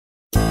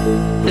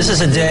This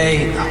is a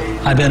day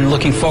I've been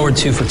looking forward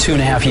to for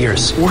 2.5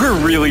 years. We're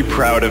really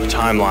proud of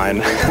Timeline.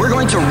 We're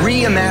going to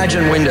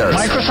reimagine Windows.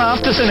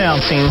 Microsoft is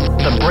announcing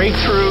the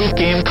breakthrough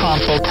game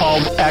console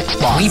called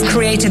Xbox. We've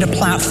created a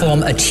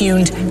platform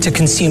attuned to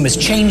consumers'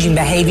 changing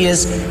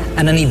behaviors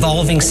and an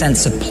evolving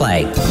sense of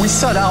play. We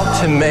set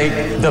out to make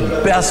the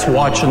best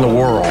watch in the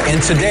world.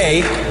 And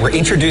today, we're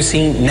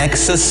introducing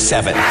Nexus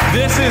 7.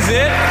 This is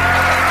it,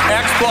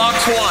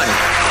 Xbox One.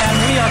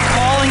 And we are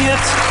calling it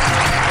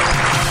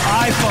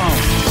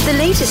iPhone. The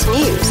latest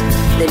news,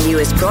 the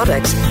newest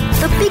products,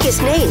 the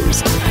biggest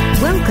names.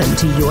 Welcome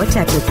to Your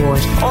Tech Report.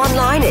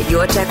 Online at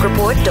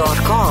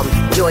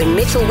yourtechreport.com. Join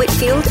Mitchell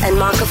Whitfield and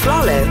Mark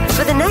Aflalo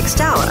for the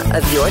next hour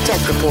of Your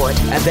Tech Report.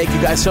 And thank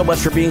you guys so much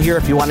for being here.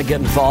 If you want to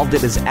get involved,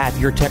 it is at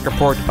Your Tech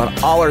Report on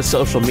all our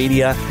social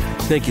media.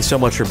 Thank you so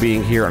much for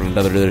being here on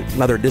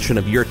another edition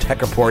of Your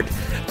Tech Report.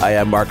 I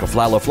am Mark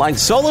Aflalo, flying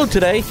solo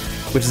today,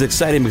 which is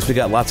exciting because we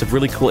got lots of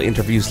really cool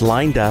interviews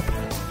lined up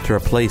to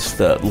replace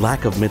the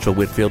lack of Mitchell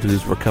Whitfield,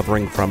 who's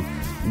recovering from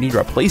knee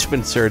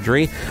replacement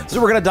surgery.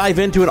 So we're going to dive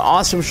into an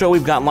awesome show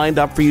we've got lined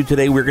up for you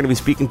today. We're going to be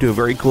speaking to a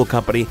very cool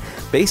company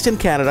based in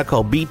Canada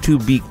called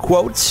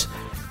B2BQuotes.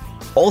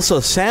 Also,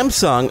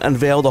 Samsung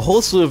unveiled a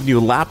whole slew of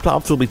new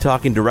laptops. We'll be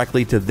talking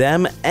directly to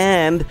them,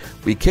 and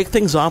we kick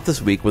things off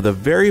this week with a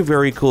very,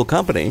 very cool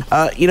company.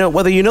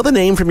 Whether you know the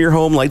name from your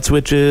home light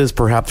switches,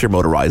 perhaps your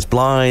motorized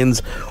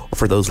blinds, or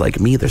for those like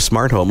me, their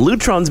smart home,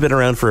 Lutron's been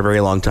around for a very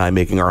long time,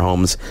 making our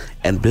homes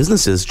and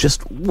businesses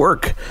just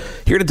work.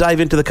 Here to dive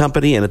into the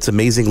company and its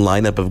amazing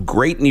lineup of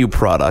great new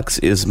products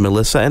is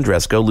Melissa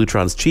Andresco,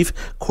 Lutron's Chief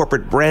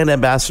Corporate Brand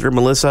Ambassador.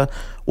 Melissa,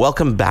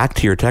 welcome back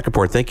to Your Tech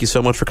Report. Thank you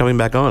so much for coming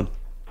back on.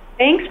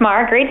 Thanks,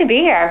 Mark. Great to be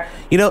here.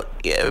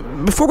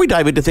 Before we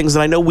dive into things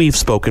that I know we've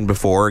spoken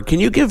before, can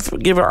you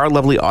give our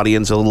lovely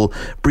audience a little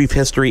brief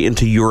history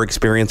into your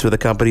experience with the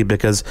company?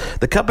 Because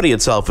the company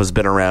itself has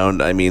been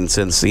around,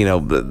 since, the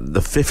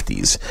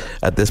 50s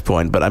at this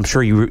point, but I'm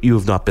sure you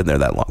have not been there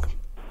that long.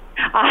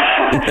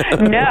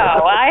 No,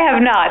 I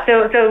have not.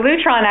 So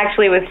Lutron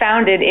actually was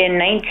founded in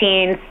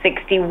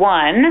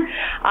 1961.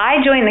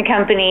 I joined the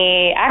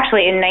company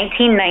actually in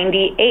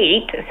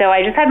 1998. So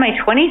I just had my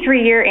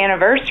 23-year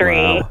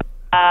anniversary. Wow.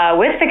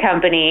 With the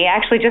company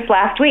actually just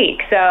last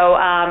week. So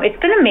it's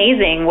been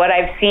amazing what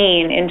I've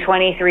seen in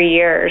 23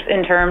 years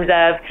in terms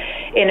of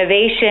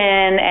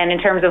innovation and in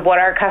terms of what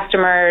our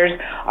customers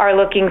are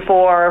looking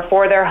for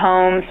their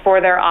homes, for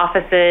their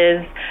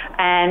offices,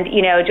 and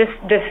just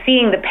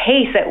seeing the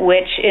pace at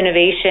which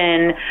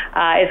innovation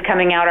is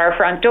coming out our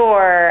front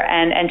door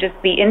and just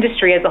the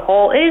industry as a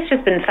whole. It has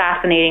just been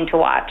fascinating to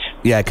watch.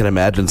 Yeah, I can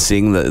imagine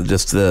seeing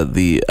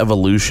the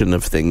evolution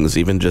of things,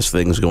 even just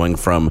things going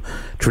from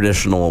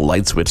traditional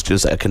light switch,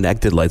 just a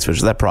connected light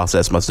switch. That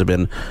process must have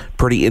been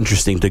pretty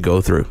interesting to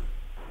go through.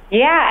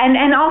 Yeah,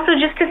 and also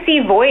just to see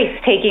voice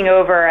taking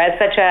over as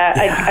such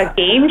a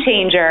game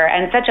changer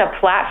and such a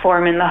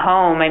platform in the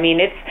home.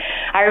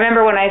 I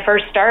remember when I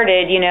first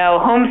started,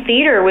 home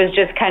theater was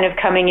just kind of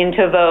coming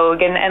into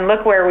vogue, and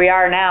look where we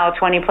are now,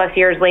 20 plus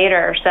years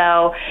later.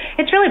 So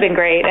it's really been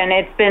great, and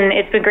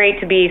it's been great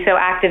to be so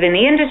active in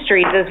the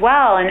industries as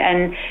well,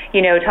 and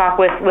talk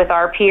with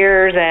our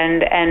peers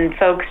and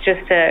folks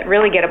just to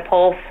really get a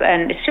pulse.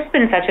 And it's just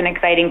been such an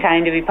exciting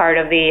time to be part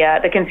of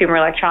the consumer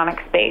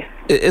electronics space.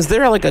 Is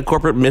there like a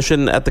corporate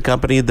mission at the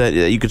company that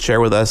you could share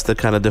with us that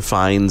kind of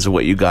defines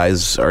what you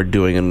guys are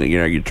doing and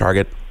your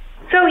target?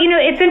 So,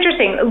 it's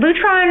interesting.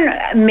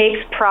 Lutron makes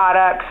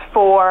products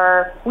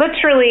for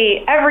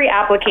literally every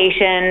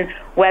application,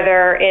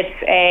 whether it's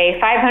a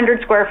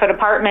 500 square foot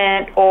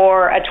apartment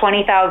or a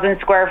 20,000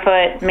 square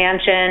foot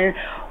mansion,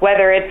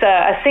 whether it's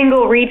a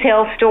single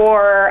retail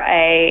store,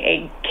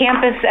 a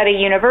campus at a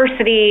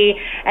university,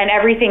 and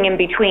everything in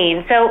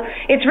between. So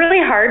it's really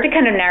hard to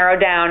kind of narrow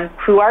down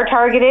who our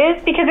target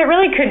is, because it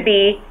really could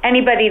be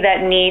anybody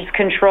that needs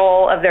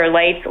control of their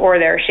lights or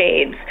their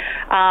shades.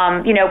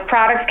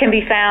 Products can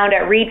be found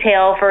at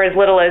retail for as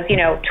little as,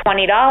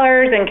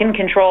 $20 and can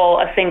control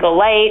a single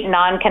light,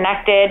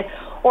 non-connected.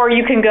 Or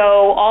you can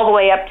go all the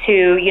way up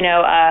to,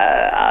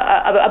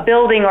 a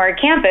building or a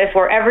campus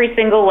where every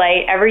single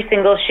light, every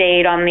single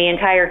shade on the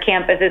entire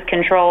campus is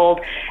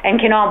controlled and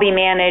can all be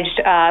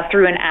managed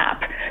through an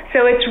app.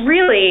 So it's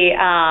really,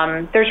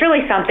 there's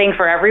really something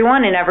for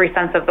everyone in every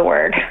sense of the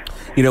word.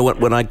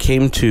 When I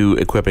came to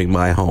equipping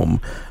my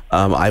home,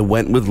 I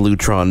went with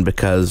Lutron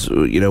because,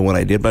 when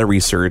I did my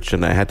research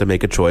and I had to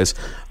make a choice,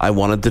 I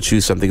wanted to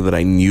choose something that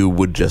I knew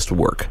would just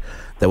work.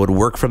 That would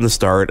work from the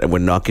start and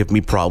would not give me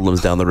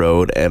problems down the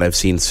road. And I've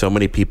seen so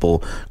many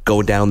people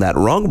go down that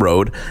wrong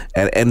road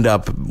and end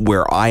up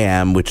where I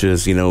am, which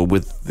is,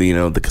 with the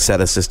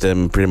Caseta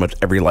system. Pretty much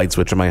every light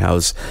switch in my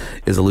house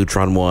is a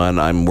Lutron one.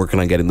 I'm working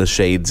on getting the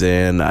shades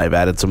in. I've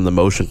added some of the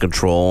motion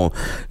control,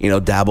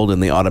 dabbled in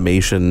the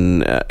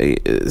automation,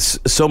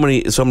 so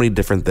many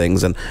different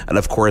things. And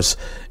of course,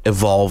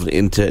 evolved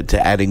into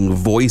adding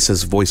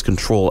voice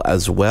control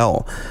as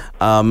well.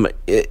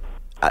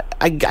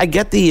 I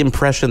get the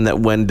impression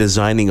that when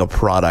designing a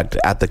product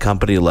at the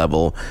company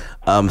level,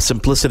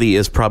 simplicity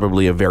is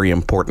probably a very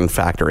important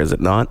factor, is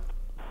it not?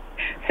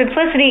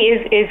 Simplicity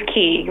is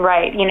key,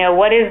 right?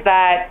 What is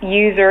that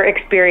user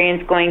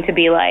experience going to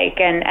be like?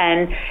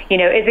 And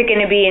is it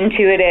going to be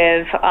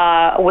intuitive,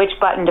 which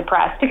button to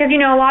press? Because,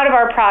 a lot of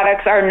our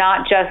products are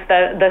not just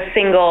the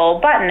single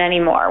button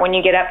anymore. When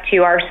you get up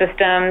to our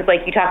systems,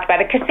 like you talked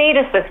about a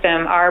Caseta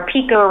system, our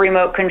Pico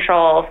remote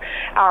controls,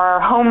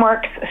 our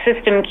HomeWorks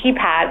system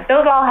keypads,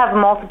 those all have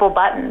multiple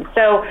buttons.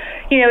 So,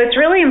 it's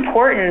really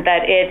important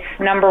that it's,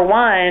 number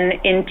one,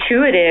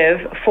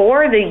 intuitive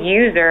for the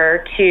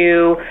user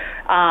to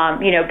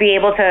be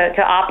able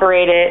to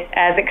operate it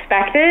as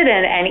expected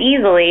and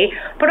easily,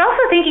 but also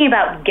thinking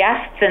about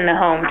guests in the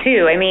home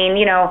too. I mean,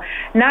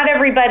 not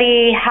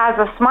everybody has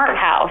a smart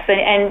house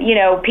and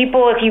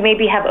people, if you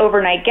maybe have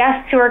overnight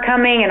guests who are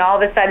coming and all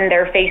of a sudden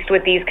they're faced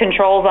with these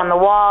controls on the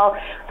wall.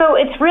 So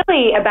it's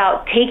really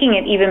about taking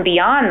it even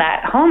beyond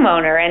that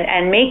homeowner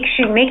and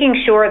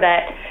making sure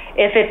that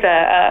if it's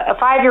a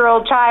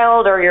 5-year-old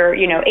child or your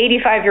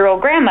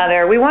 85-year-old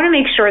grandmother, we want to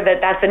make sure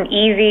that that's an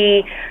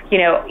easy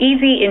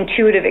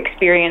intuitive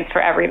experience for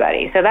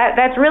everybody. So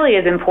that's really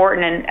is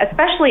important, and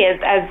especially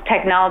as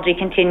technology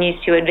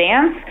continues to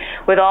advance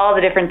with all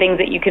the different things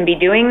that you can be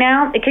doing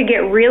now, it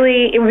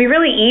would be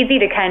really easy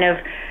to kind of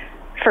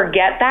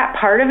forget that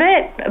part of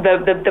it,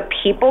 the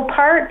people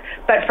part.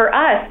 But for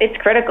us, it's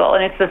critical,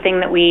 and it's the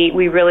thing that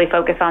we really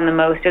focus on the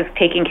most, is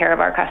taking care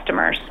of our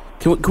customers.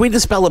 Can we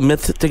dispel a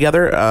myth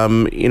together?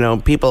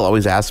 People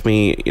always ask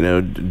me,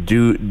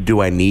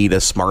 do I need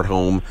a smart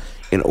home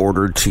in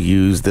order to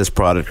use this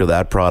product or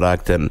that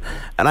product? And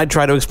I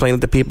try to explain it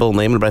to people,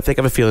 name it, but I think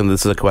I have a feeling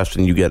this is a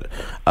question you get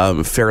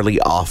fairly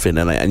often,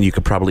 and you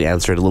could probably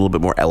answer it a little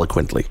bit more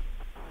eloquently.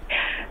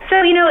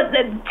 So,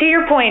 to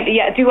your point,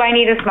 do I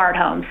need a smart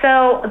home?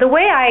 So the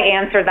way I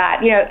answer that,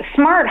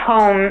 smart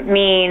home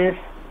means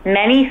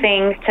many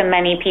things to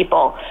many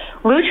people.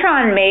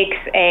 Lutron makes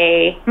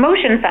a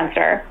motion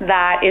sensor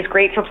that is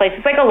great for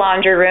places like a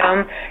laundry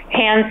room.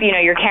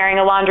 You're carrying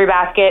a laundry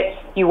basket,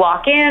 you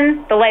walk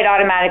in, the light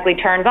automatically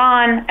turns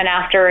on, and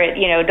after it,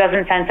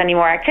 doesn't sense any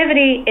more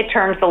activity, it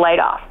turns the light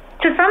off.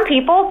 To some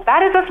people,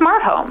 that is a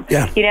smart home.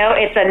 Yeah.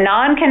 It's a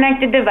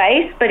non-connected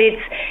device, but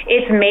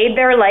it's made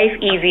their life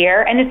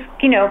easier, and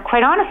it's,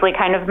 quite honestly,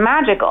 kind of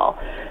magical.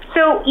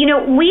 So,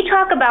 we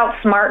talk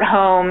about smart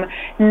home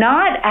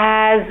not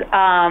as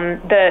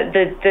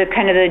the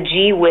kind of the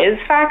gee whiz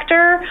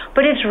factor,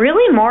 but it's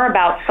really more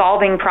about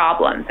solving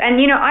problems. And,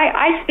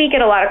 I speak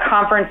at a lot of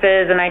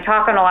conferences and I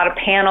talk on a lot of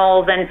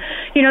panels, and,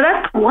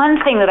 that's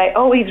one thing that I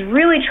always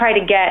really try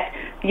to get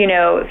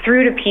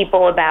through to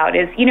people about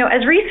is,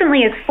 as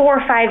recently as 4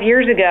 or 5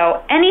 years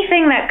ago,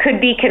 anything that could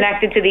be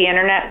connected to the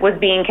internet was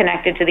being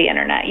connected to the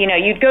internet.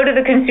 You'd go to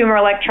the Consumer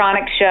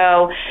Electronics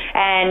Show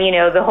and,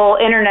 the whole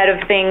Internet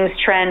of Things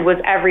trend was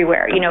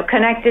everywhere,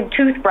 connected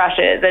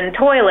toothbrushes and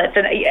toilets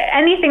and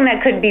anything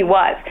that could be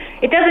was.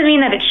 It doesn't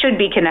mean that it should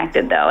be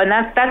connected though. And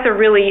that's a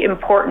really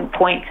important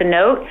point to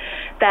note,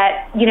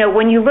 that,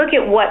 when you look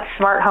at what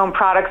smart home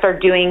products are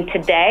doing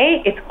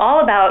today, it's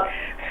all about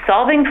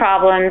solving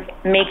problems,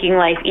 making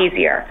life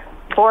easier.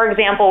 For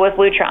example, with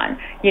Lutron,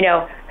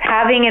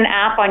 having an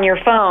app on your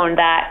phone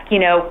that,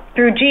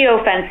 through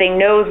geofencing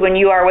knows when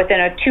you are within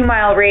a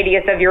 2-mile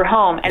radius of your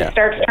home and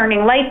starts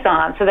turning lights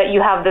on so that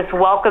you have this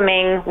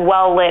welcoming,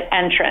 well-lit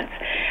entrance.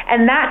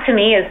 And that, to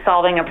me, is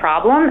solving a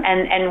problem.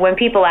 And when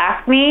people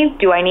ask me,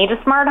 do I need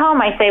a smart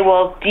home? I say,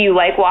 well, do you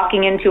like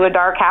walking into a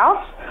dark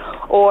house?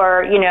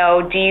 Or,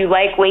 do you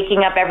like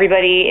waking up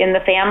everybody in the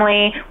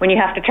family when you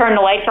have to turn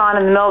the lights on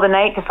in the middle of the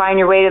night to find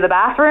your way to the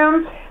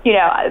bathroom?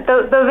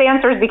 Those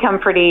answers become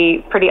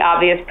pretty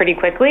obvious pretty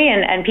quickly,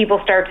 and people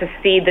start to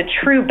see the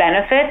true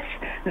benefits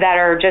that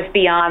are just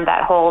beyond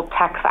that whole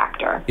tech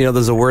factor.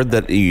 There's a word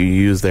that you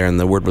use there, and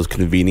the word was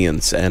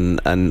convenience, and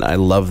I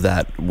love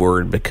that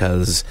word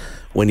because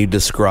when you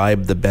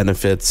describe the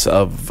benefits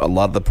of a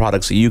lot of the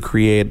products that you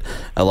create,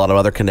 a lot of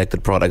other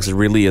connected products, it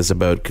really is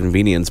about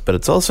convenience. But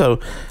it's also,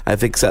 I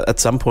think, at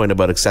some point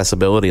about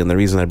accessibility. And the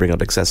reason I bring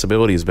up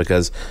accessibility is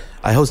because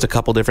I host a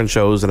couple different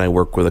shows and I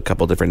work with a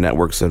couple different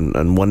networks.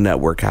 And one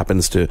network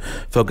happens to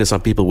focus on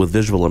people with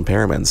visual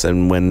impairments.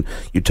 And when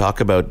you talk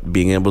about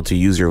being able to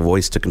use your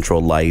voice to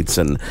control lights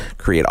and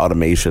create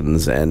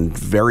automations and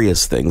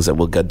various things that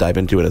we'll dive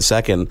into in a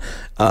second,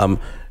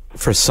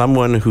 for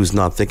someone who's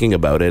not thinking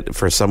about it,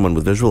 for someone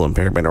with visual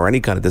impairment or any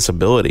kind of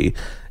disability,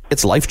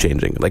 it's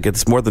life-changing. Like,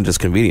 it's more than just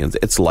convenience.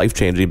 It's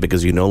life-changing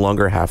because you no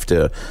longer have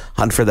to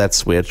hunt for that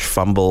switch,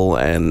 fumble,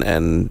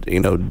 and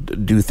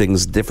do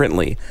things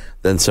differently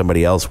than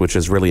somebody else, which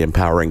is really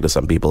empowering to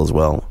some people as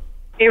well.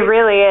 It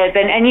really is.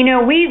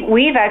 And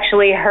we've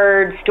actually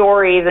heard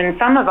stories, and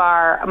some of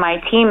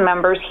my team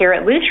members here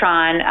at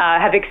Lutron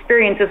have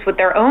experienced this with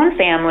their own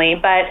family,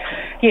 but,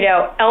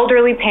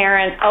 elderly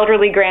parents,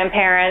 elderly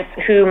grandparents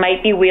who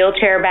might be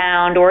wheelchair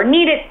bound or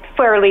need it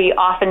fairly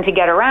often to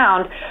get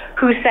around,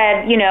 who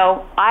said,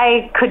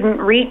 I couldn't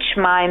reach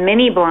my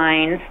mini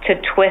blinds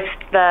to twist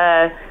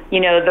the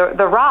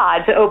the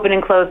rod to open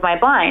and close my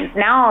blinds.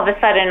 Now all of a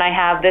sudden I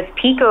have this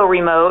Pico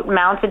remote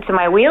mounted to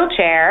my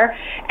wheelchair,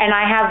 and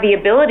I have the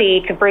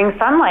ability to bring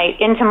sunlight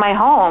into my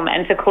home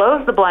and to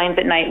close the blinds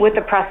at night with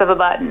the press of a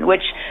button,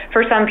 which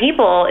for some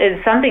people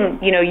is something,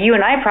 you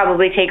and I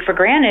probably take for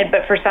granted,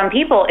 but for some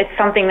people it's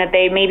something that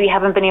they maybe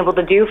haven't been able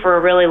to do for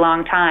a really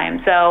long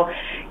time. So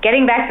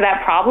getting back to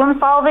that problem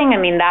solving,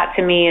 that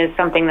to me is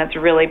something that's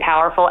really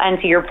powerful and,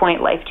 to your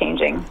point,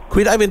 life-changing. Can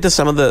we dive into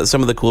some of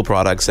the cool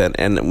products?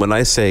 And when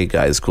I say,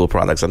 guys, cool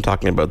products, I'm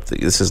talking about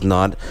this is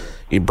not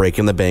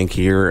breaking the bank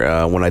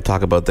here. When I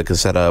talk about the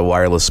Caseta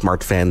wireless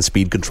smart fan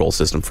speed control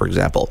system, for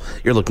example,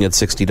 you're looking at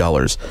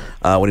 $60.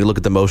 When you look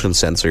at the motion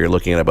sensor, you're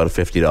looking at about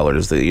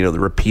 $50. The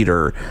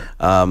repeater,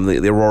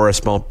 the Aurora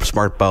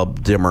smart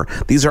bulb dimmer.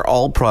 These are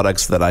all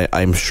products that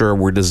I'm sure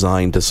were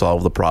designed to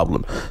solve the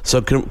problem.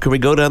 So can we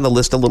go down the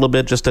list a little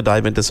bit just to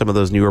dive into some of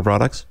those newer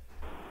products?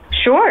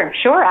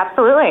 Sure,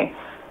 absolutely.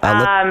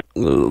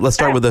 Let's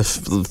start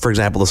with for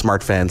example, the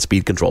smart fan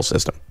speed control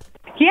system.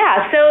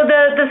 Yeah, so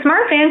the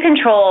smart fan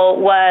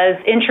control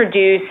was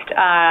introduced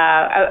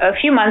a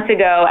few months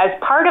ago as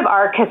part of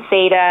our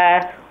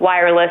Caseta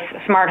wireless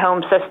smart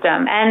home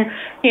system. And,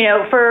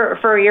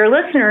 for your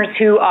listeners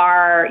who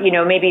are,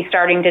 maybe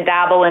starting to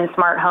dabble in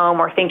smart home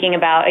or thinking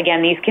about,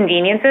 again, these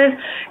conveniences,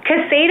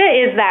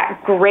 Caseta is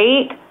that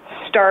great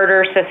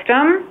starter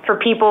system for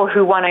people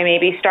who want to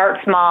maybe start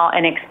small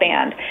and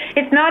expand.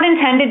 It's not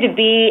intended to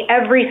be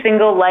every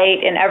single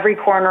light in every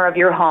corner of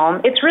your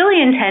home. It's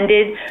really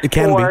intended It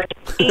can be.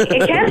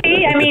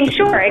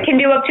 Sure, it can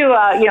do up to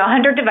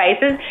 100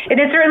 devices, and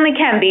it certainly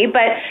can be,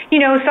 but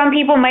some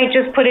people might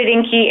just put it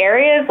in key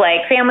areas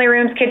like family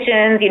rooms,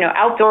 kitchens,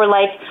 outdoor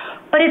lights.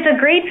 But it's a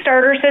great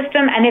starter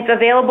system, and it's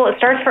available. It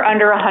starts for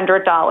under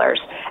 $100.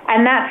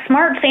 And that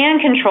smart fan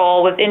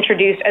control was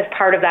introduced as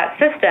part of that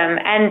system,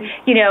 and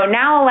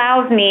now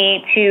allows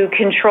me to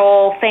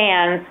control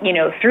fans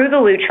through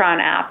the Lutron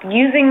app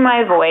using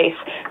my voice.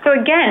 So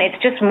again, it's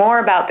just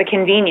more about the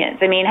convenience.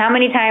 How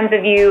many times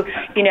have you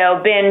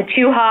been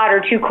too hot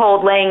or too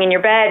cold laying in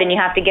your bed, and you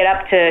have to get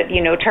up to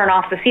turn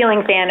off the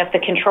ceiling fan if the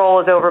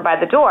control is over by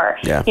the door?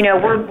 Yeah.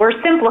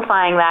 We're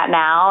simplifying that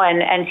now,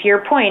 and to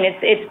your point,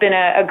 it's been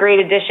a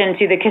great addition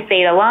to the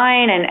Caseta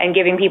line and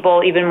giving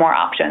people even more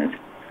options.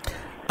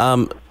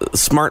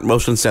 Smart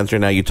motion sensor.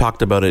 Now, you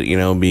talked about it,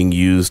 being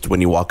used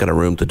when you walk in a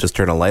room to just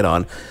turn a light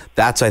on.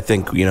 That's, I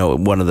think,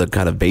 one of the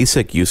kind of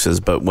basic uses.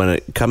 But when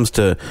it comes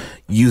to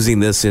using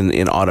this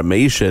in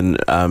automation,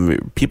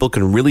 people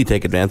can really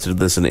take advantage of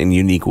this in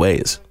unique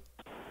ways.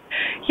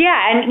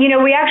 Yeah,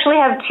 and we actually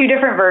have two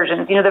different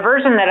versions. The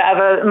version of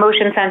a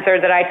motion sensor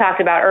that I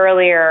talked about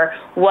earlier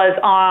was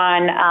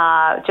on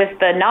just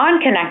the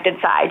non-connected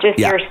side, just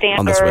your standard,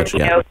 on the switch,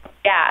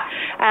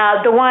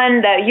 the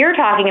one that you're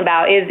talking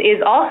about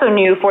is also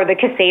new for the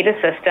Caseta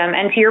system.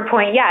 And to your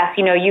point, yes,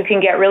 you can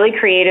get really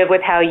creative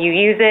with how you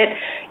use it.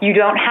 You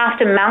don't have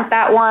to mount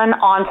that one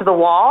onto the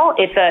wall.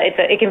 It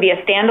can be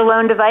a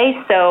standalone device,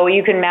 so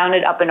you can mount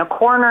it up in a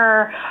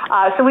corner.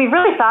 So we've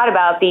really thought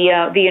about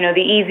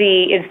the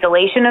easy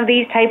installation of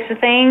these types of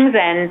things.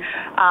 And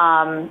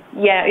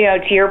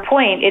to your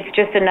point, it's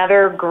just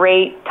another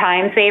great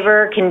time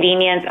saver,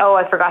 convenience. Oh,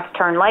 I forgot to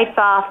turn lights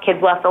off.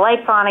 Kids left the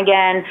lights on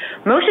again.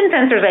 Motion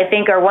sensors, I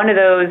think, are one of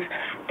those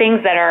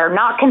things that are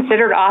not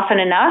considered often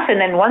enough. And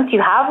then once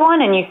you have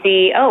one and you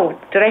see, oh,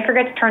 did I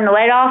forget to turn the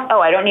light off? Oh,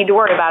 I don't need to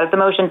worry about it. The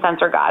motion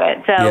sensor got it.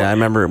 So yeah, I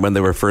remember when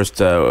they were first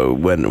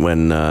when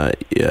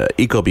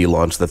Ecobee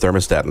launched the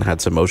thermostat and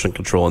had some motion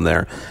control in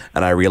there,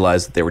 and I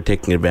realized that they were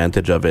taking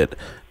advantage of it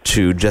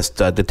to just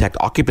detect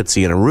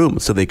occupancy in a room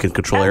so they can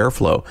control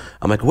airflow.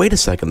 I'm like, wait a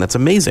second, that's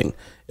amazing.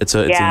 It's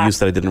a use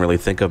that I didn't really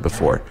think of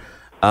before.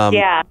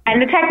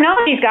 And the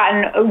technology's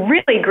gotten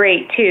really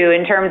great too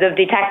in terms of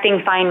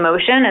detecting fine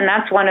motion, and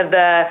that's one of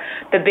the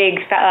big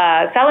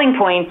selling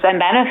points and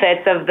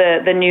benefits of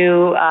the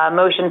new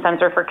motion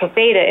sensor for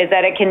Caseta is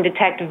that it can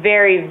detect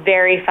very,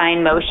 very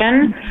fine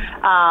motion,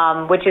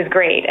 which is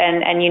great.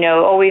 And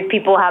always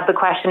people have the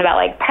question about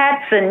like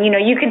pets, and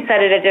you can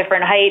set it at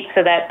different heights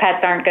so that pets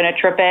aren't going to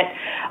trip it.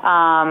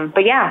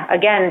 But yeah,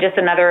 again, just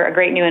another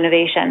great new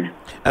innovation.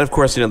 And of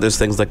course, there's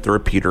things like the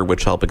repeater,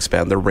 which help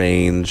expand the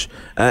range,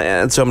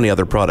 and so many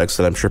other products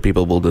that I'm sure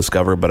people will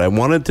discover. But I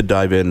wanted to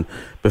dive in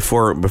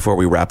before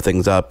we wrap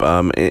things up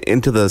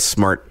into the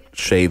smart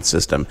shade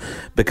system,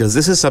 because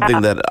this is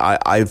something that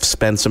I've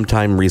spent some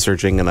time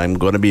researching, and I'm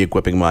going to be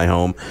equipping my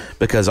home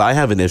because I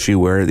have an issue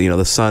where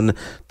the sun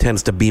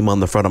tends to beam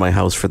on the front of my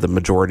house for the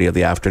majority of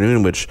the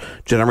afternoon, which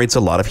generates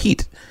a lot of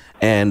heat.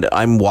 And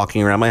I'm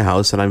walking around my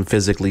house and I'm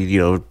physically,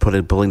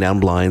 pulling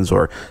down blinds,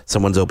 or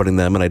someone's opening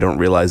them and I don't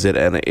realize it.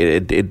 And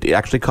it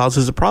actually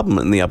causes a problem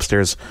in the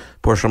upstairs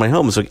portion of my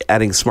home. So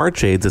adding smart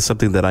shades is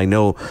something that I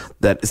know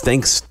that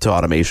thanks to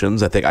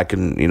automations, I think I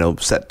can,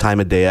 set time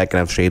of day. I can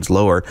have shades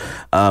lower.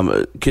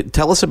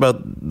 Tell us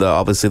about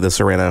obviously the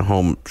Serena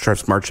Home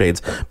Smart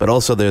Shades, but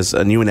also there's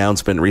a new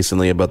announcement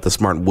recently about the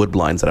smart wood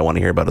blinds that I want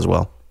to hear about as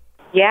well.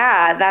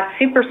 Yeah, that's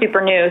super,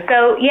 super new.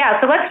 So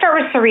let's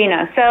start with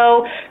Serena.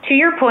 So to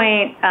your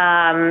point,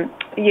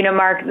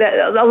 Mark,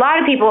 a lot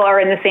of people are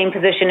in the same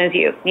position as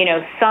you.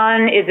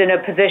 Sun is in a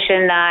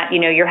position that,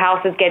 your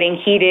house is getting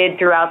heated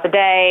throughout the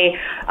day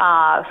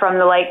from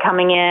the light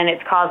coming in.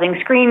 It's causing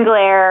screen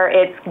glare.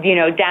 It's,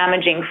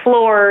 damaging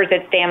floors.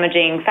 It's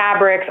damaging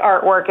fabrics,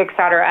 artwork,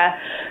 etc.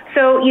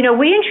 So,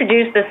 we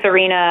introduced the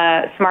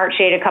Serena Smart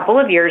Shade a couple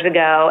of years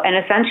ago, and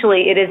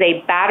essentially it is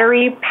a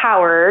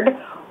battery-powered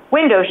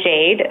window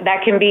shade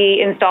that can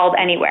be installed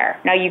anywhere.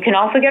 Now, you can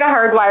also get a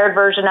hardwired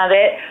version of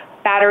it.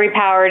 Battery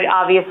powered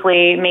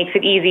obviously makes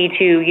it easy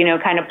to,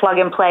 kind of plug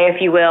and play,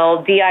 if you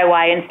will,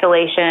 DIY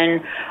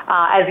installation,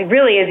 as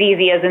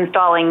easy as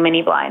installing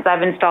mini blinds.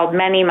 I've installed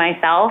many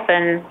myself,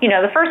 and,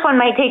 the first one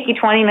might take you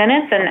 20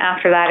 minutes, and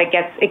after that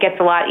it gets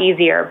a lot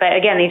easier. But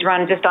again, these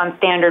run just on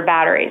standard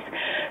batteries.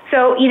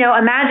 So,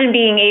 imagine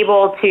being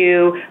able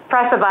to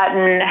press a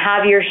button,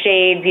 have your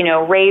shades,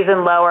 raise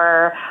and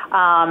lower,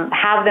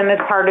 have them as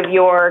part of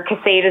your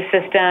Caseta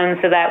system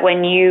so that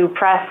when you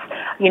press,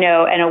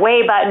 an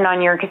away button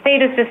on your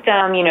Caseta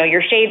system,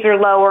 your shades are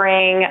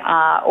lowering,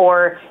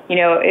 or,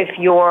 if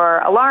your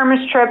alarm is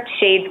tripped,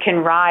 shades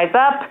can rise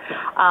up.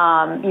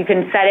 You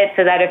can set it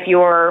so that if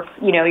your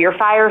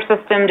fire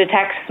system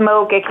detects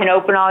smoke, it can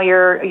open all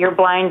your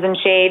blinds and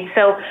shades.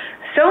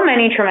 So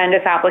many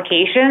tremendous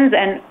applications,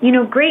 and,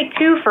 great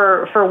too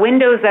for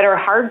windows that are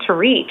hard to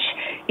reach.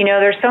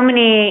 There's so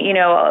many,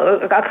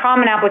 a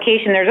common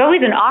application. There's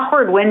always an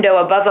awkward window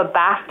above a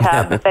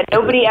bathtub that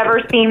nobody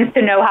ever seems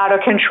to know how to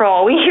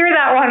control. We hear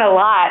that one a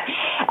lot.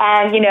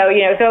 And,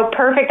 so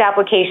perfect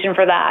application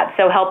for that.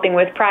 So helping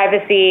with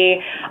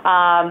privacy.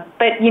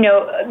 But,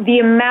 the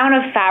amount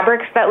of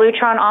fabrics that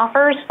Lutron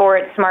offers for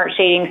its smart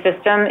shading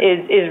system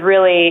is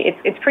really,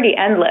 it's pretty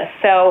endless.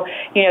 So,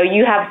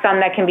 you have some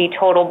that can be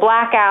total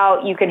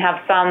blackout. You can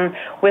have some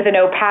with an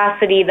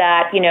opacity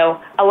that,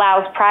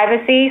 allows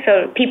privacy.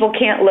 So people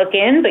can't look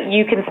in, but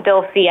you can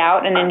still see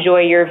out and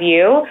enjoy your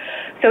view.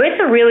 So it's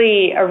a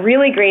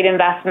really great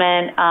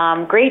investment,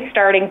 great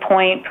starting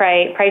point,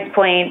 price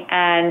point,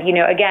 and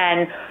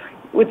again,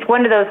 it's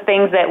one of those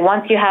things that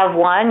once you have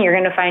one, you're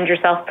going to find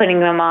yourself putting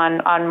them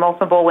on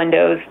multiple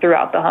windows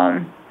throughout the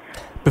home.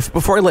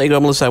 Before I let you go,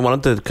 Melissa, I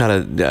wanted to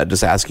kind of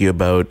just ask you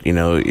about,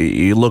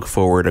 you look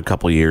forward a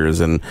couple years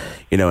and,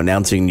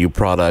 announcing new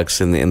products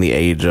in the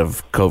age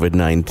of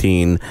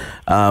COVID-19.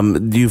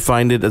 Do you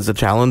find it as a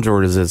challenge,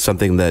 or is it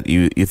something that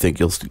you think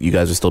you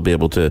guys will still be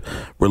able to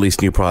release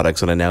new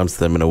products and announce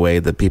them in a way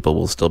that people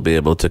will still be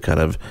able to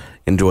kind of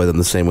enjoy them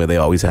the same way they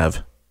always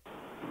have?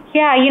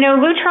 Yeah,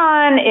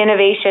 Lutron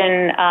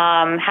innovation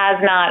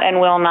has not and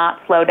will not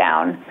slow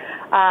down.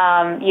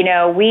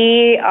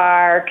 We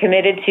are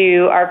committed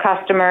to our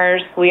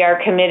customers. We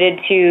are committed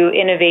to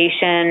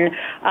innovation.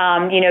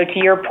 To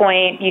your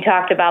point, you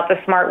talked about the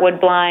smart wood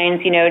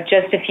blinds.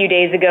 Just a few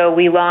days ago,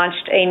 we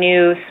launched a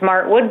new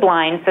smart wood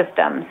blind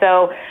system.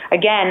 So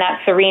again, that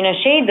Serena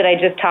shade that I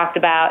just talked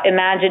about,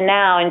 imagine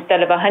now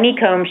instead of a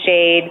honeycomb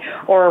shade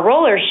or a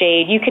roller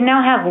shade, you can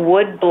now have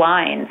wood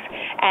blinds.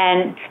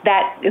 And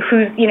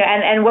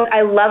and what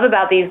I love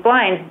about these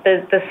blinds,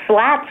 the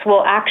slats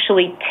will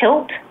actually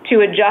tilt to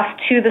adjust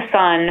to the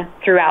sun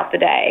throughout the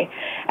day.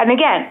 And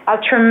again, a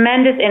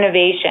tremendous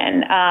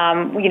innovation.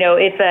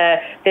 It's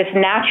this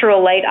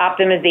natural light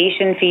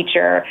optimization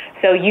feature,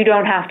 so you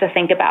don't have to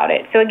think about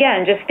it. So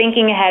again, just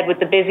thinking ahead with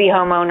the busy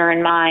homeowner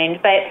in mind.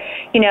 But,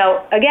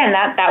 again,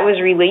 that was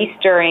released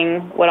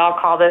during what I'll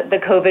call the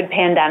COVID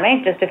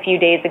pandemic just a few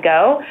days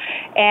ago.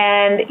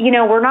 And,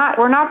 we're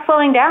not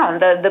slowing down.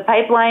 The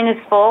pipeline is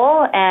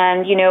full,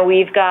 and,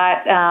 we've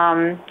got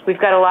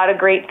a lot of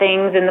great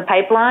things in the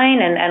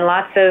pipeline and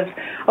lots of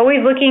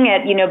always looking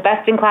at,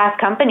 best-in-class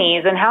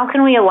companies and how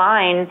can we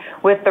align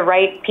with the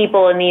right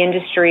people in the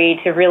industry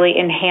to really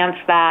enhance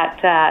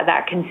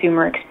that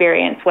consumer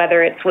experience,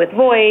 whether it's with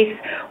voice,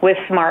 with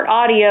smart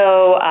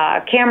audio,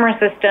 camera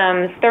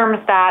systems,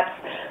 thermostats.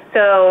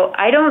 So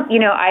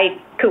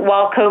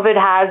while COVID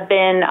has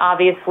been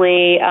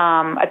obviously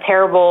a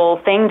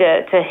terrible thing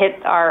to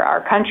hit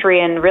our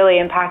country and really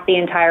impact the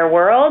entire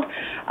world,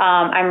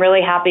 I'm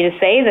really happy to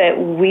say that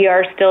we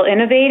are still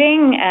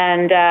innovating,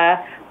 and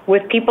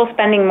with people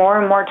spending more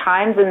and more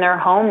times in their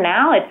home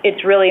now,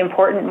 it's really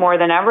important more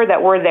than ever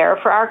that we're there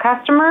for our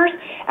customers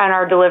and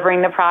are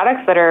delivering the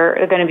products that are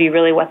going to be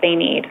really what they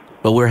need.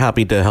 Well, we're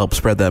happy to help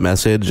spread that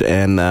message,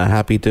 and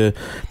happy to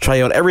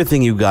try out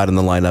everything you've got in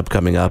the lineup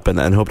coming up,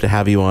 and hope to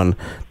have you on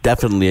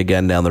definitely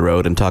again down the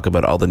road and talk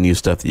about all the new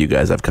stuff that you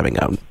guys have coming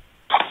out.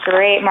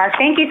 Great, Mark.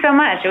 Thank you so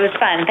much. It was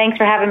fun. Thanks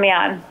for having me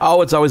on.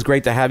 Oh, it's always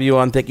great to have you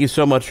on. Thank you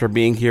so much for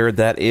being here.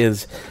 That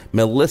is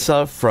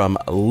Melissa from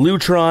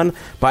Lutron.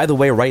 By the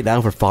way, right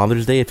now for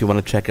Father's Day, if you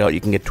want to check out,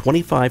 you can get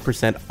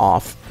 25%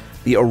 off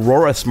the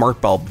Aurora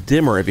Smart Bulb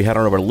Dimmer. If you head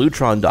on over to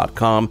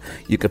Lutron.com,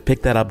 you could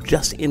pick that up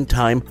just in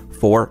time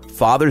for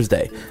Father's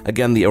Day.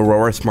 Again, the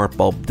Aurora Smart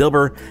Bulb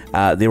Dimmer,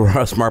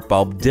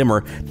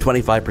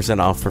 25%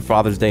 off for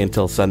Father's Day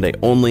until Sunday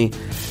only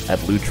at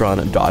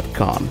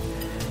Lutron.com.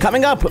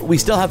 Coming up, we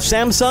still have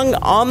Samsung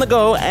on the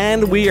go,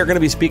 and we are going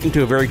to be speaking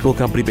to a very cool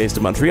company based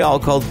in Montreal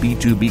called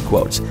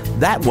B2BQuotes.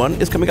 That one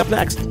is coming up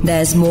next.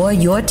 There's more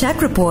Your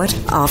Tech Report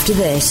after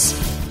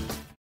this.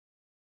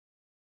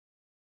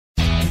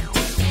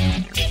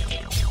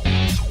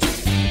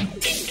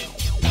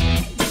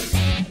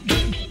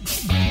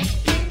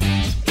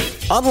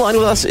 On the line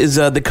with us is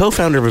the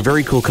co-founder of a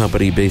very cool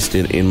company based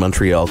in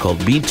Montreal called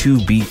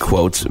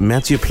B2BQuotes,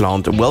 Mathieu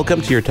Plante.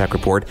 Welcome to Your Tech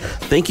Report.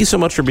 Thank you so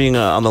much for being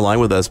on the line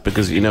with us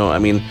because,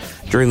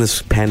 during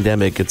this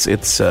pandemic,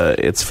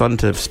 it's fun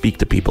to speak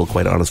to people,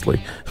 quite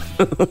honestly.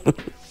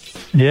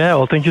 Yeah,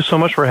 well, thank you so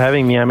much for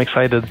having me. I'm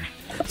excited.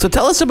 So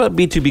tell us about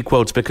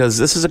B2BQuotes, because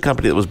this is a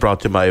company that was brought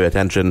to my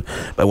attention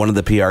by one of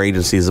the PR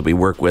agencies that we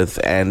work with.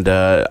 And,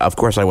 of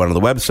course, I went on the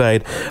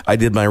website. I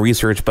did my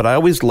research. But I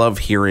always love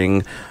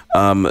hearing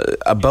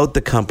about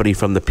the company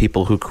from the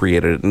people who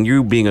created it. And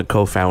you being a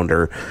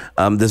co-founder,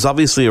 there's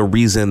obviously a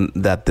reason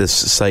that this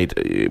site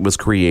was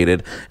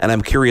created. And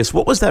I'm curious,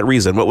 what was that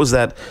reason? What was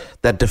that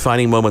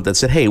defining moment that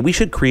said, hey, we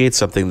should create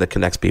something that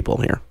connects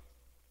people here?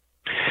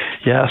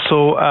 Yeah,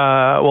 so,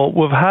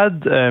 we've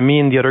had, me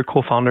and the other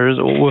co-founders,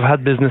 we've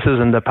had businesses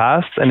in the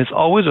past, and it's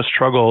always a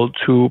struggle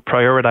to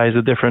prioritize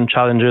the different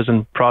challenges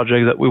and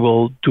projects that we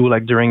will do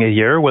like during a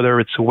year, whether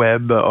it's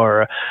web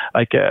or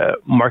like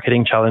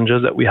marketing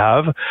challenges that we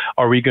have.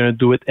 Are we going to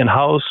do it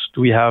in-house? Do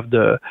we have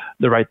the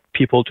right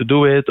people to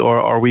do it? Or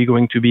are we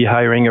going to be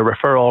hiring a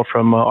referral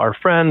from our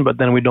friend, but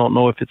then we don't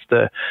know if it's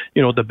the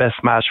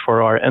best match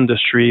for our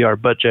industry, our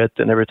budget,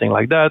 and everything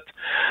like that?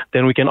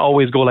 Then we can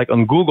always go like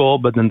on Google,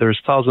 but then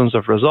there's thousands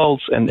of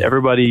results, and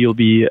everybody you'll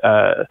be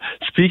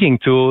speaking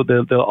to,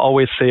 they'll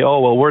always say, oh,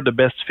 well, we're the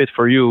best fit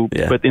for you.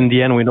 Yeah. But in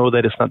the end, we know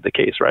that it's not the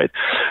case, right?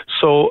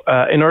 So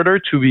in order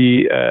to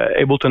be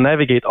able to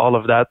navigate all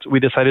of that, we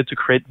decided to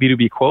create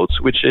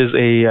B2BQuotes, which is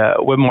a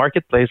web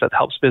marketplace that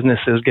helps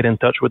businesses get in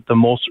touch with the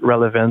most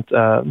relevant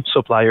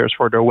suppliers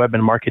for their web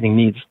and marketing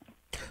needs.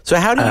 So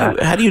how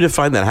do you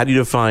define that? How do you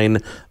define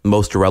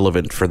most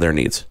relevant for their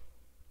needs?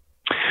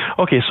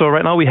 Okay, so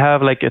right now we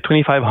have like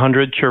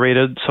 2,500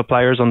 curated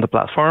suppliers on the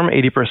platform.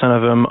 80%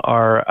 of them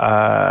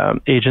are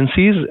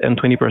agencies and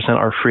 20%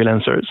 are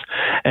freelancers.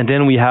 And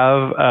then we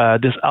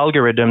have this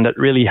algorithm that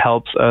really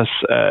helps us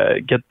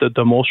get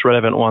the most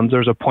relevant ones.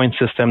 There's a point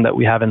system that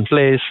we have in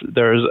place.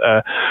 There's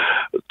a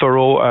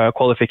thorough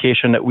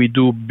qualification that we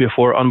do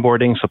before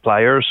onboarding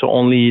suppliers. So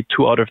only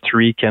 2 out of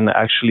 3 can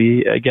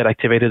actually get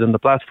activated in the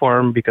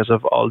platform because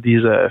of all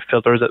these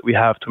filters that we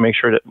have to make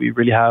sure that we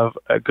really have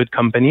good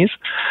companies.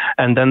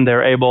 And then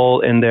they're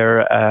able in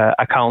their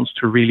accounts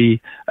to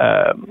really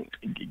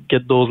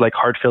get those like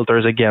hard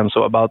filters again.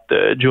 So about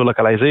the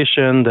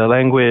geolocalization, the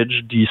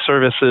language, the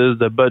services,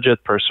 the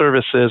budget per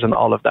services, and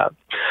all of that.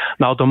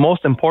 Now, the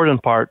most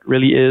important part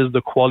really is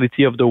the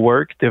quality of the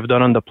work they've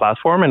done on the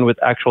platform and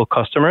with actual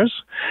customers.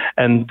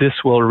 And this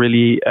will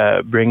really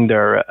bring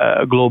their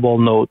global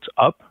note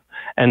up.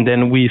 And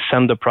then we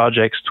send the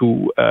projects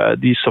to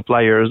these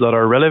suppliers that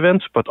are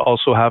relevant, but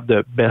also have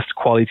the best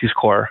quality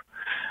score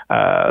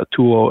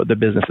to the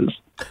businesses.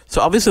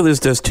 So obviously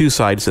there's 2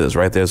 sides to this,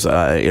 right? There's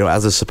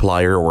as a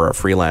supplier or a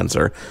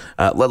freelancer.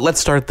 Let's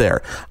start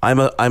there. I'm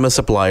a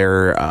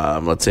supplier.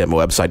 Let's say I'm a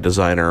website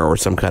designer or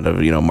some kind of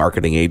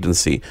marketing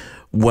agency.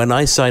 When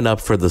I sign up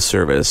for the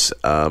service,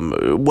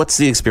 what's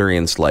the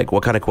experience like?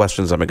 What kind of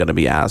questions am I going to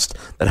be asked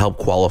that help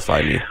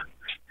qualify me?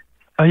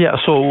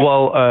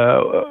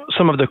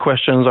 Some of the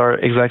questions are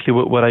exactly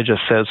what I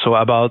just said. So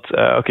about,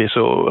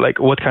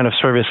 what kind of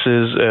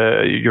services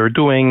you're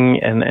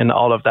doing and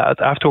all of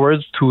that.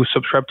 Afterwards, to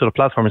subscribe to the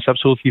platform, it's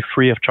absolutely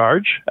free of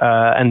charge.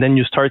 And then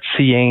you start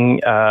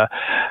seeing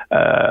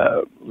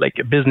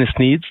business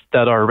needs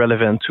that are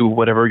relevant to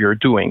whatever you're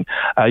doing.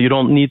 You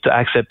don't need to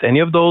accept any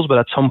of those, but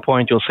at some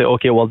point you'll say,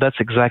 okay, well, that's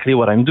exactly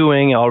what I'm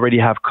doing. I already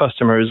have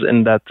customers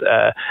in that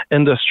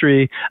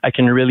industry. I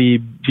can really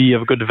be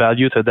of good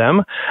value to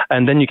them.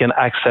 And then you can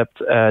accept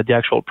the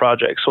actual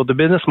project. So the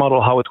business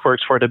model, how it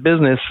works for the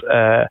business,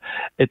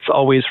 it's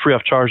always free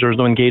of charge. There's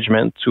no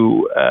engagement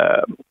so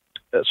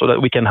that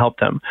we can help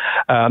them.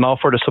 Now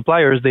for the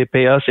suppliers, they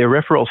pay us a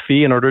referral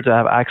fee in order to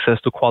have access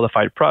to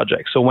qualified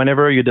projects. So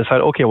whenever you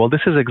decide, okay, well,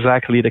 this is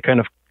exactly the kind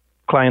of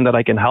client that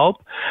I can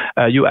help,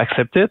 you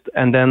accept it.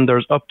 And then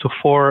there's up to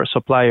 4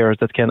 suppliers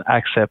that can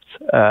accept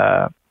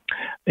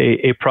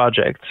a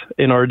project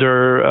in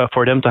order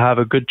for them to have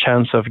a good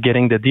chance of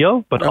getting the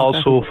deal, but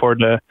also for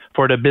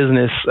the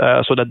business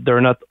so that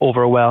they're not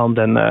overwhelmed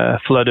and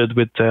flooded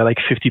with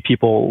 50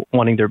 people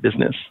wanting their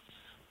business.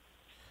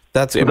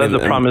 That's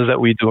the promise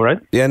that we do, right?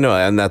 Yeah, no,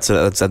 and that's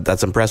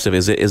impressive.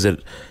 Is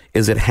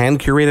it hand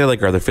curated?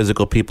 Like, are there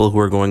physical people who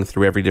are going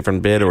through every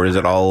different bid, or is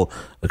it all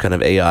a kind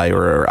of AI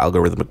or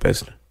algorithmic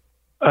based?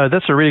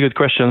 That's a really good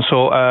question.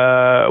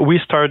 So we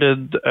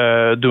started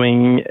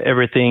doing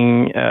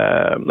everything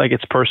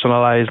it's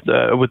personalized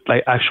with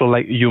actual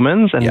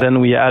humans, and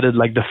then we added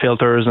the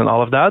filters and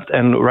all of that.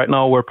 And right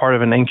now we're part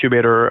of an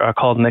incubator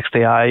called Next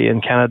AI in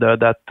Canada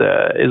that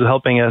is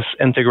helping us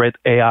integrate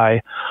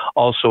AI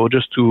also,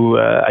 just to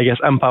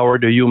empower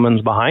the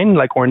humans behind.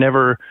 We're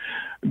never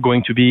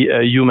going to be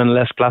a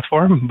human-less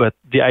platform, but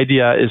the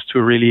idea is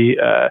to really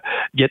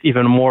get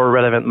even more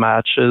relevant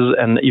matches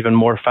and even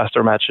more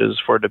faster matches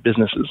for the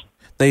businesses.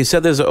 Now you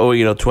said there's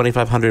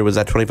 2,500. Was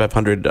that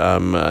 2,500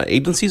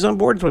 agencies on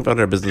board?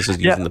 2,500 businesses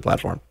using the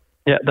platform.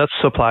 Yeah, that's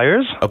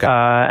suppliers. Okay.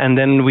 And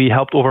then we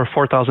helped over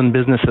 4,000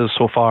 businesses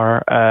so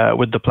far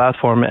with the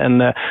platform.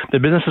 And the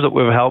businesses that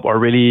we've helped are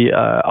really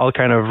all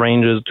kind of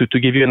ranges. To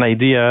give you an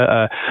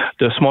idea,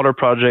 the smaller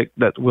project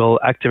that will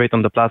activate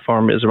on the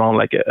platform is around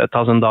like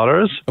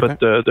 $1,000. Okay.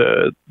 But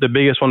the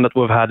biggest one that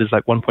we've had is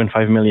like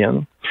 1.5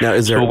 million. Now,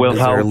 is there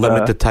a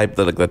limit to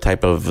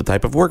the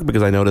type of work?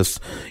 Because I noticed,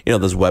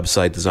 there's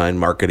website design,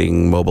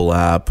 marketing, mobile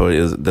app.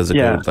 Does it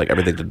go like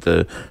everything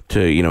to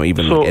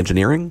even like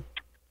engineering?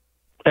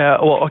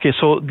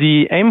 So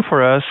the aim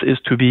for us is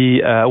to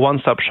be a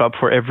one-stop shop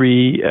for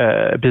every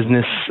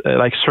business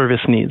like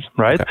service needs,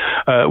 right?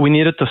 Okay. We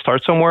needed to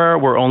start somewhere.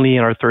 We're only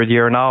in our third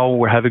year now.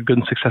 We're having good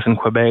success in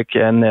Quebec,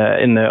 and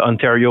in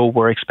Ontario,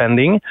 we're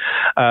expanding.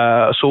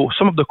 So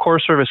some of the core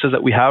services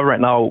that we have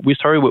right now, we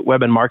started with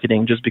web and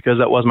marketing just because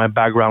that was my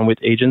background with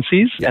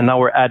agencies, and now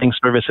we're adding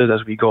services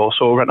as we go.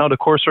 So right now, the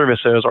core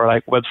services are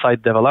like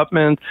website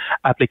development,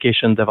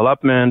 application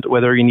development,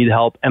 whether you need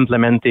help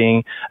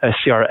implementing a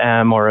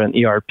CRM or an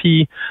ERP,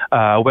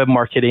 web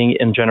marketing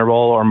in general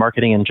or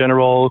marketing in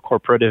general,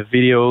 corporative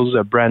videos,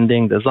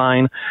 branding,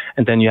 design,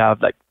 and then you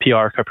have like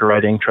PR,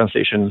 copywriting,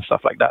 translation, and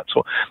stuff like that.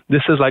 So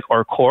this is like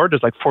our core.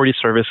 There's like 40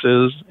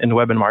 services in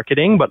web and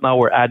marketing, but now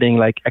we're adding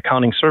like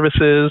accounting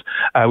services.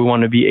 We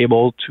want to be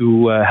able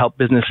to help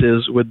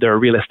businesses with their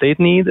real estate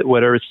need,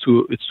 whether it's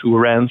to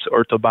rent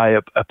or to buy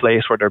a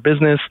place for their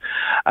business,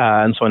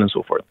 and so on and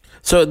so forth.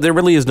 So there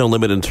really is no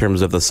limit in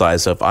terms of the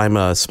size. So if I'm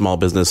a small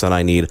business and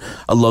I need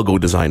a logo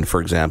design, for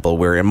example,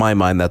 where in my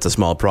mind that's a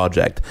small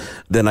project,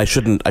 then I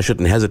shouldn't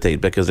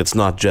hesitate, because it's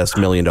not just $1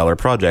 million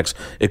projects.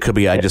 It could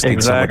be I just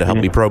need someone to help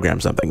me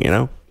program something,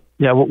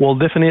 Yeah, we'll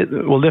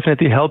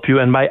definitely help you,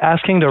 and by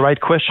asking the right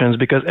questions,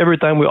 because every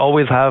time we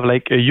always have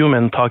like a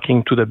human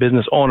talking to the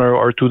business owner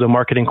or to the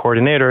marketing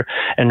coordinator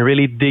and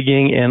really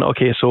digging in,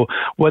 okay, so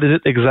what is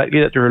it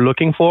exactly that you're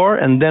looking for?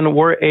 And then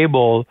we're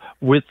able,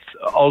 with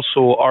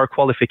also our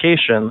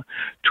qualification,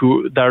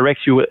 to direct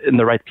you in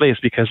the right place,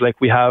 because like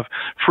we have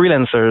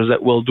freelancers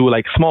that will do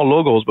like small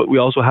logos, but we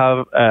also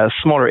have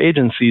smaller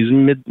agencies,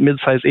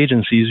 mid-sized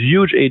agencies,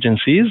 huge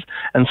agencies,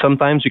 and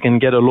sometimes you can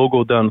get a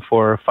logo done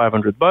for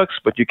 $500,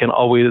 but you can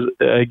always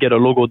get a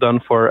logo done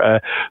for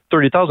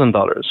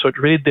 $30,000. So it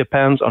really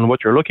depends on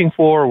what you're looking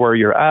for, where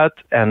you're at,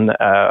 and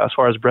as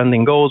far as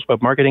branding goes,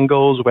 web marketing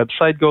goes,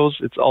 website goes,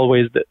 it's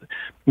always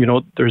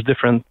there's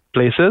different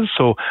places.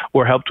 So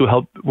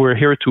we're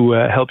here to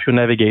help you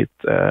navigate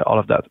all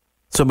of that.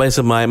 So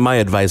basically, my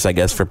advice, I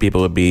guess, for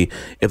people would be,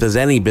 if there's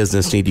any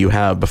business need you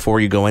have before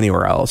you go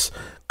anywhere else,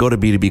 go to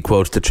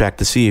B2BQuotes to check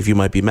to see if you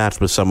might be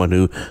matched with someone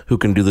who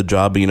can do the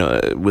job,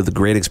 with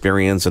great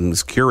experience and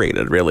is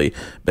curated, really,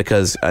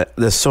 because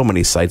there's so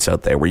many sites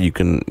out there where you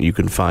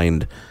can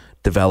find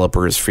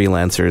developers,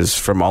 freelancers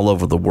from all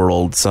over the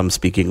world. Some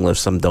speak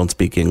English, some don't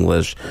speak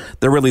English.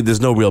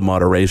 There's no real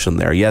moderation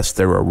there. Yes,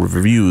 there are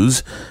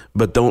reviews,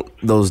 but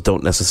those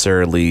don't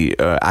necessarily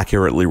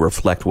accurately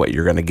reflect what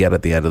you're going to get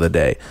at the end of the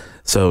day.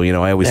 So,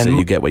 I always say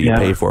you get what you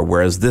pay for,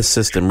 whereas this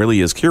system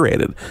really is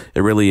curated.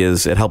 It really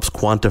is. It helps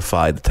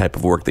quantify the type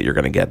of work that you're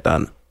going to get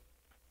done.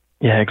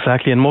 Yeah,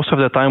 exactly. And most of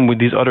the time with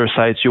these other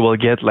sites, you will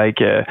get like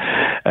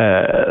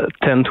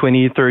 10,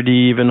 20, 30,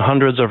 even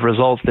hundreds of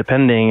results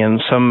depending.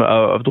 And some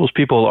of those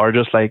people are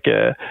just like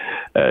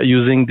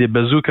using the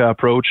bazooka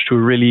approach to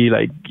really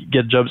like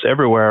get jobs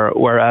everywhere.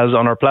 Whereas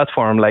on our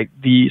platform, like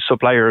the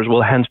suppliers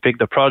will handpick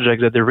the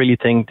projects that they really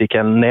think they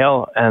can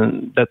nail.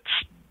 And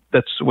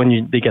that's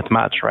when they get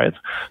matched, right?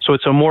 So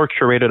it's a more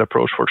curated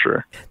approach for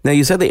sure. Now,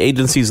 you said the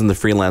agencies and the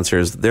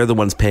freelancers, they're the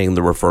ones paying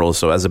the referrals.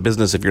 So as a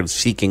business, if you're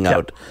seeking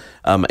out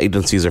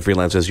agencies or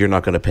freelancers, you're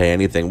not going to pay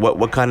anything.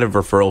 What kind of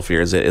referral fee?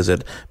 Is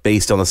it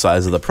based on the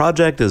size of the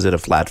project? Is it a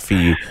flat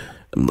fee,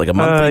 like a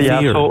monthly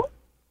fee?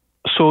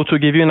 So to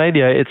give you an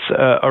idea, it's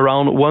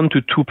around 1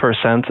 to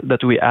 2%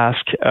 that we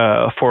ask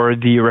for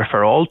the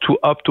referral to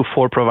up to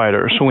 4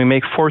 providers. So we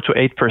make 4 to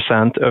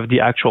 8% of the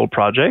actual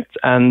project,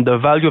 and the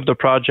value of the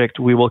project,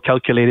 we will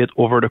calculate it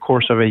over the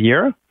course of a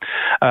year.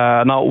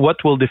 Now,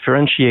 what will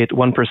differentiate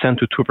 1%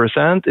 to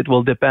 2%? It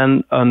will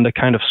depend on the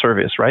kind of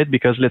service, right?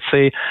 Because let's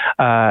say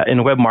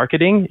in web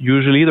marketing,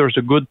 usually there's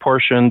a good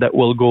portion that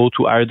will go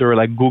to either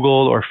like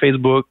Google or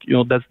Facebook.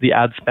 That's the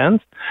ad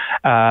spend.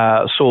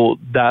 So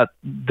that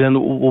then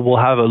we'll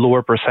have a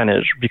lower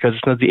percentage because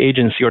it's not the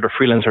agency or the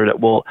freelancer that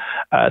will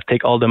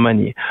take all the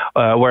money.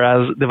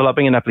 Whereas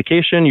developing an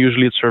application,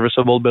 usually it's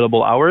serviceable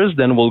billable hours,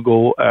 then we'll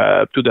go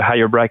to the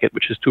higher bracket,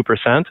 which is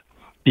 2%.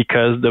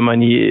 Because the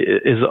money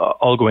is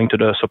all going to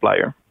the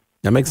supplier.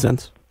 That makes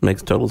sense.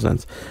 Makes total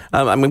sense.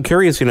 I'm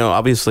curious.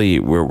 Obviously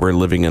we're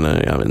living in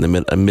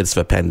the midst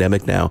of a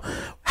pandemic now.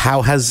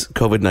 How has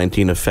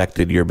COVID-19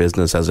 affected your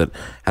business? Has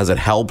it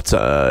helped?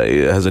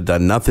 Has it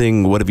done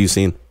nothing? What have you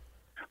seen?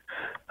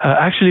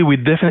 Actually, we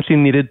definitely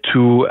needed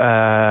to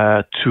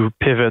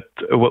pivot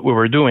what we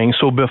were doing.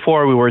 So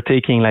before we were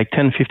taking like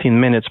 10, 15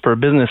 minutes per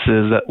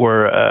businesses that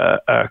were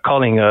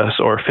calling us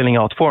or filling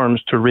out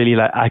forms to really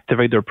like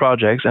activate their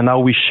projects. And now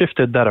we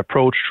shifted that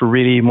approach to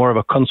really more of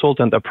a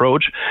consultant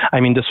approach. I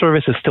mean, the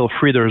service is still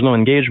free. There's no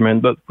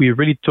engagement, but we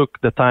really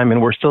took the time,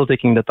 and we're still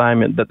taking the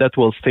time that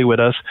will stay with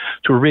us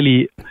to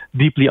really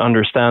deeply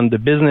understand the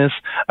business,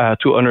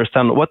 to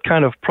understand what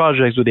kind of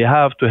projects do they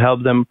have, to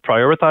help them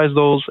prioritize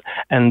those,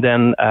 and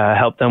then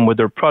help them with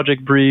their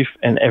project brief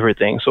and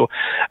everything. So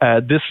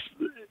this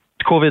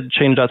COVID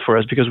changed that for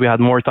us because we had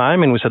more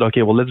time, and we said,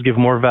 okay, well, let's give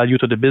more value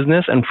to the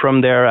business. And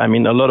from there, I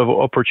mean, a lot of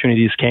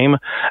opportunities came.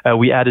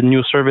 We added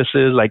new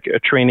services like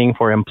training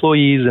for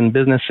employees and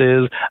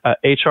businesses,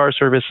 HR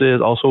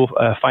services, also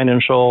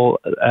financial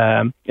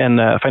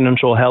and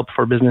financial help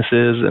for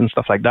businesses and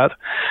stuff like that.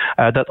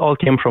 That all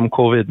came from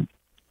COVID.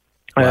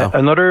 Wow.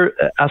 Another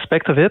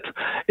aspect of it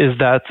is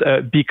that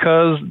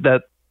because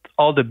that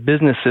all the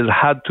businesses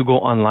had to go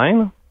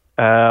online,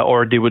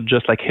 or they would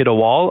just like hit a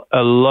wall.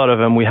 A lot of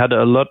them, we had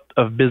a lot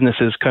of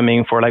businesses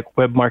coming for like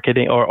web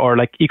marketing or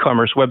like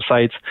e-commerce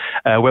websites,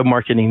 web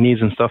marketing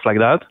needs and stuff like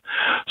that.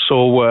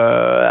 So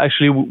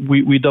actually,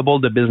 we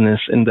doubled the business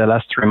in the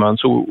last 3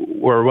 months. So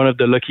we're one of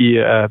the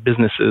lucky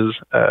businesses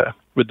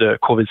with the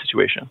COVID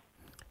situation.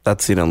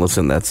 That's,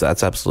 listen, that's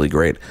absolutely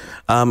great.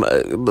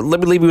 Let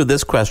me leave you with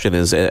this question: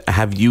 is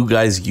have you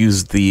guys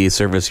used the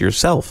service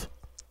yourself?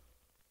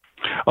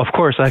 Of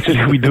course,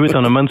 actually, we do it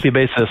on a monthly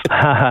basis.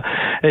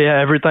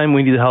 Yeah, every time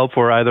we need help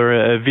for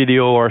either a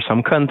video or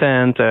some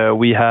content,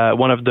 we have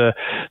one of the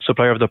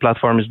supplier of the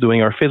platform is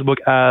doing our Facebook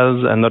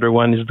ads. Another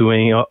one is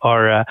doing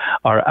our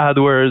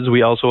AdWords.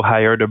 We also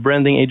hired a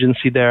branding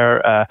agency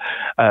there.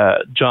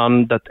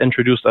 John, that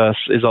introduced us,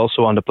 is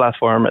also on the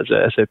platform as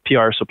a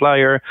PR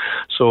supplier.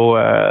 So,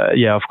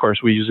 yeah, of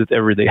course, we use it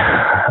every day.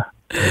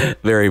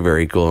 Very,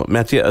 very cool.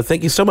 Mathieu,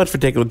 thank you so much for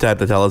taking the time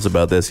to tell us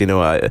about this.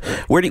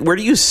 Where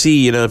do you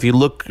see, if you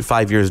look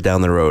 5 years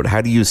down the road,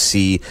 how do you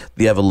see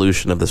the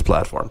evolution of this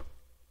platform?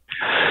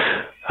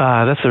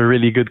 That's a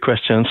really good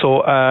question.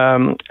 So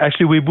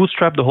actually, we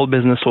bootstrapped the whole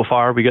business so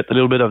far. We got a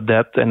little bit of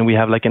debt, and we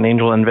have like an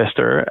angel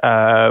investor.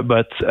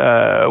 But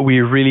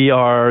we really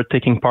are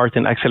taking part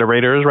in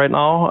accelerators right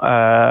now,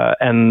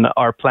 and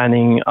are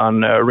planning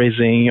on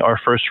raising our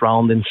first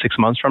round in 6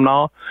 months from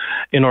now,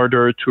 in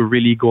order to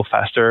really go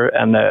faster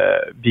and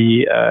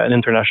be an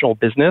international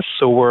business.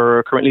 So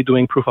we're currently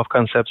doing proof of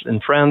concepts in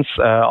France,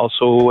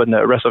 also in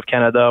the rest of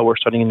Canada. We're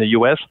starting in the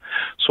US.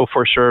 So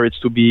for sure, it's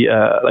to be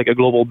like a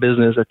global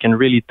business that can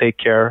really take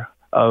care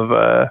of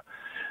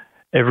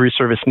every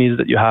service needs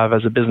that you have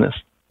as a business.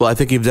 Well, I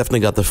think you've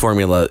definitely got the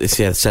formula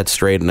set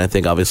straight, and I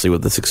think obviously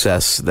with the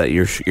success that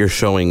you're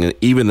showing,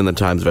 even in the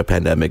times of a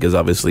pandemic, is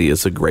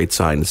a great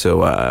sign.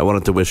 So I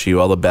wanted to wish you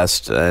all the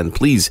best, and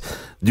please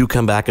do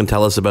come back and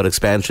tell us about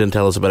expansion,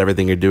 tell us about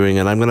everything you're doing,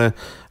 and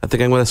I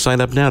think I'm gonna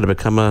sign up now to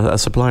become a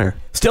supplier.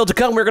 Still to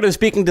come, we're going to be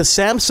speaking to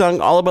Samsung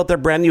all about their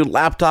brand new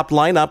laptop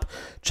lineup.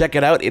 Check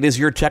it out. It is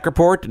Your Tech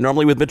Report.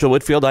 Normally with Mitchell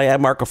Whitfield, I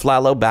am Marco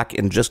Flalo. Back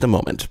in just a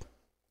moment.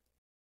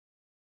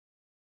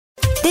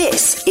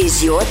 This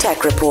is Your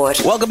Tech Report.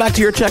 Welcome back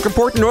to Your Tech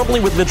Report. Normally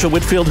with Mitchell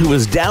Whitfield, who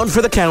is down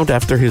for the count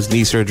after his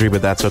knee surgery,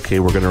 but that's okay.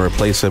 We're going to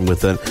replace him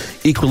with an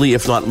equally,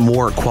 if not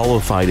more,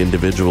 qualified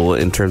individual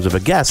in terms of a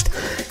guest.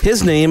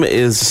 His name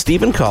is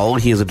Stephen Call.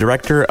 He is a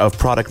director of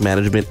product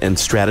management and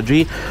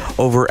strategy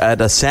over at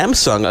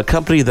Samsung, a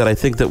company that I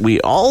think that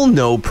we all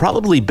know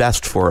probably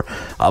best for,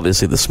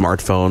 obviously, the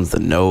smartphones, the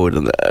Note,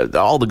 and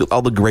all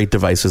the great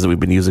devices that we've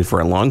been using for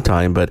a long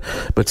time. But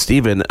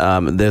Stephen,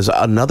 there's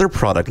another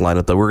product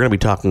lineup that we're going to be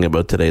talking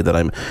about today that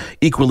I'm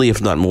equally,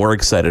 if not more,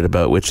 excited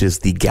about, which is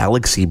the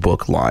Galaxy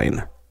Book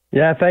line.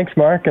 Yeah, thanks,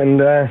 Mark, and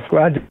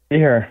glad to be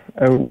here.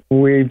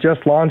 We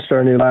just launched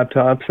our new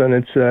laptops, and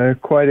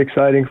it's quite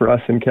exciting for us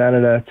in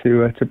Canada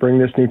to bring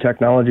this new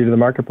technology to the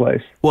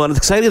marketplace. Well, and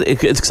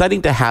it's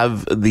exciting to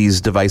have these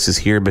devices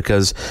here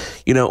because,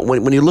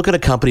 when you look at a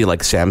company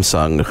like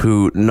Samsung,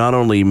 who not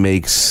only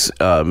makes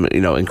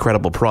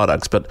incredible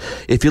products, but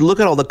if you look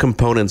at all the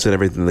components and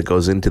everything that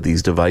goes into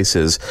these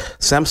devices,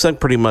 Samsung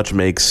pretty much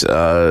makes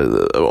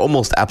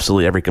almost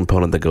absolutely every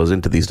component that goes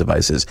into these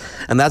devices,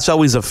 and that's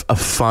always a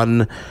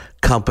fun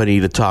company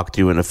to talk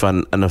to and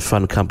a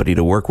fun company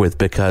to work with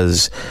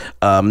because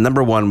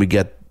number one, we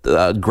get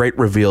great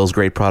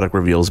product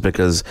reveals,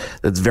 because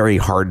it's very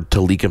hard to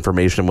leak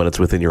information when it's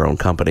within your own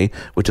company,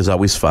 which is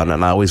always fun,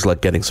 and I always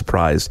like getting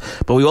surprised.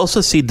 But we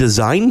also see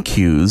design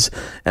cues,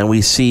 and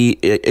we see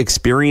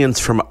experience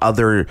from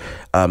other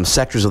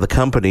sectors of the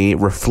company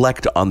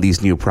reflect on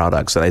these new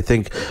products. And I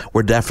think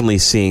we're definitely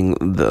seeing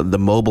the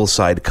mobile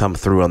side come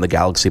through on the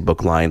Galaxy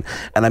Book line,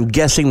 and I'm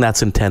guessing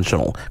that's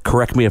intentional.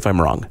 Correct me if I'm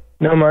wrong.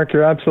 No, Mark,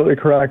 you're absolutely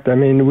correct. I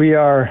mean, we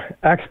are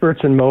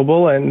experts in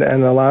mobile, and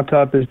the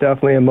laptop is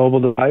definitely a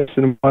mobile device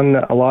and one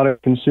that a lot of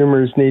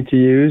consumers need to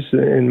use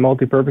in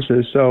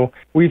multi-purposes. So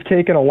we've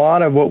taken a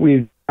lot of what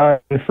we've done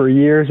for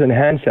years in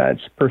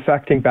handsets,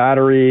 perfecting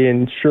battery,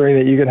 ensuring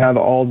that you can have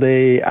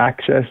all-day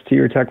access to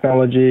your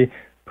technology,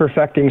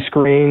 perfecting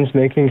screens,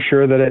 making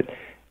sure that it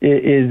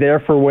is there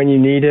for when you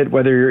need it,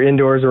 whether you're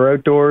indoors or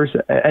outdoors,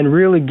 and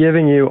really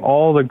giving you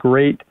all the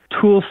great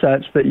tool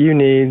sets that you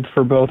need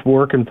for both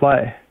work and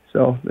play.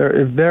 So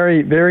they're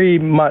very, very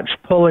much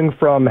pulling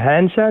from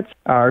handsets,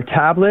 our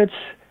tablets,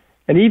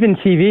 and even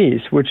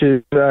TVs, which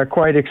is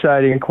quite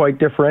exciting and quite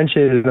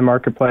differentiated in the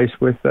marketplace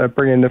with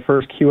bringing the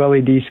first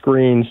QLED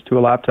screens to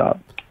a laptop.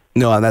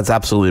 No, and that's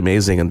absolutely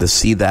amazing, and to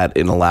see that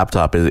in a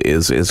laptop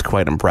is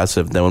quite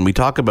impressive. Now, when we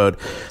talk about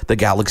the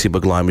Galaxy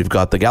Book line, we've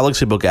got the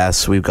Galaxy Book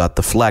S, we've got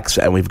the Flex,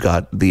 and we've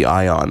got the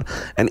Ion,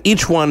 and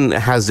each one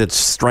has its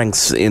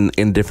strengths in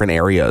different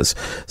areas.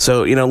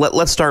 So,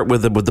 let's start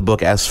with the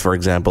Book S, for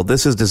example.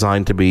 This is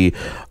designed to be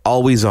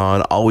always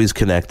on, always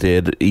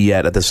connected,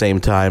 yet at the same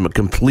time,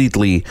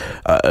 completely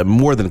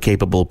more than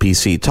capable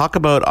PC. Talk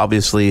about,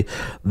 obviously,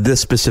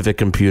 this specific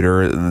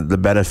computer, the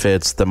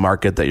benefits, the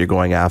market that you're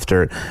going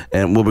after,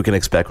 and what we can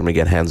expect when we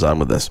get hands-on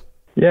with this.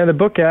 Yeah, the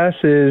Book S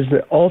is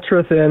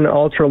ultra thin,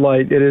 ultra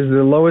light. It is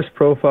the lowest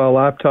profile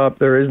laptop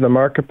there is in the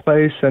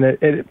marketplace, and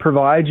it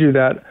provides you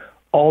that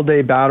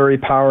all-day battery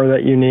power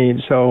that you need.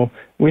 So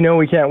we know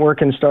we can't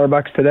work in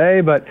Starbucks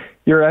today, but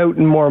you're out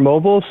and more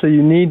mobile, so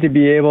you need to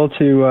be able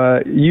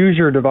to use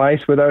your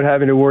device without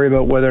having to worry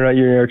about whether or not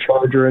you're near a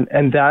charger,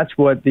 and that's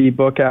what the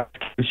Book S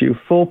gives you,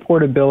 full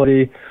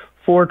portability,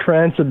 for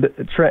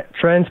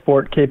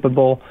transport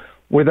capable,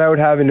 without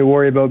having to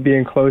worry about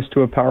being close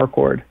to a power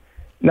cord.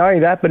 Not only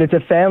that, but it's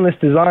a fanless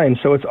design,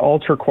 so it's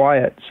ultra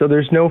quiet. So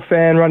there's no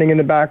fan running in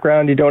the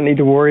background. You don't need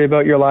to worry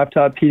about your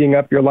laptop heating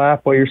up your lap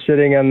while you're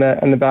sitting on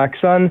the back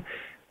sun,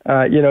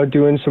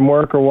 doing some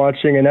work or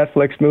watching a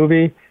Netflix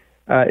movie.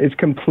 It's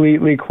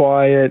completely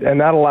quiet,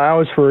 and that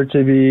allows for it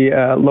to be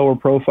lower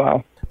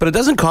profile. But it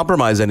doesn't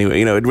compromise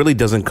anyway. It really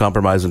doesn't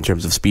compromise in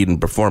terms of speed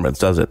and performance,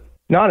 does it?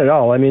 Not at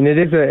all. I mean,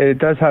 it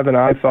does have an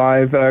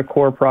i5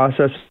 core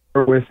processor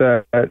with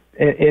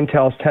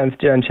Intel's 10th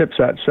gen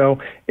chipset. So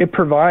it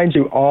provides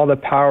you all the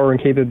power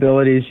and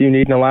capabilities you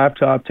need in a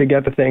laptop to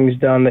get the things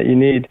done that you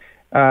need,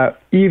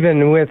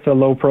 even with the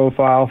low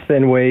profile,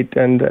 thin weight,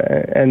 and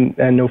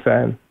no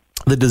fan.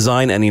 The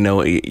design, and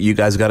you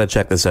guys got to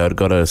check this out.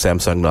 Go to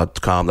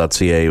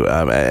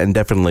samsung.com.ca and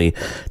definitely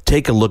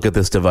take a look at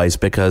this device,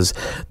 because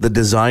the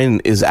design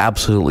is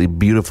absolutely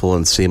beautiful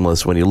and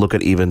seamless. When you look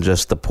at even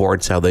just the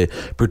ports, how they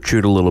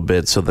protrude a little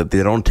bit so that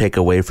they don't take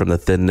away from the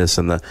thinness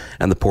and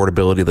the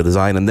portability of the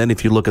design. And then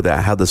if you look at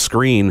that, how the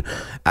screen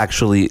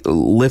actually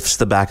lifts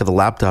the back of the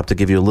laptop to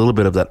give you a little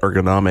bit of that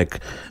ergonomic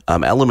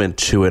element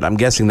to it. I'm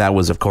guessing that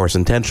was, of course,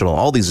 intentional.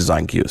 All these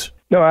design cues.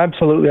 No,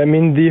 absolutely. I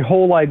mean, the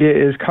whole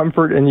idea is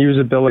comfort and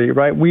usability,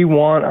 right? We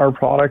want our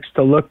products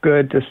to look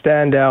good, to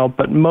stand out,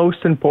 but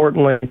most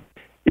importantly,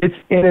 it's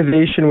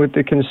innovation with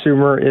the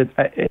consumer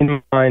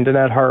in mind and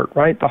at heart,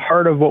 right? The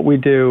heart of what we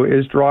do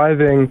is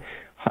driving,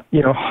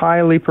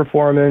 highly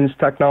performance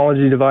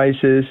technology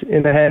devices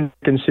in the hands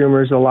of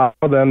consumers, allow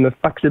them the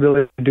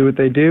flexibility to do what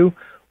they do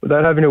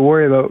without having to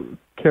worry about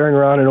carrying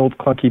around an old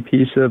clunky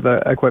piece of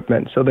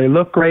equipment. So they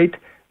look great,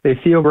 they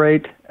feel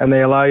great, and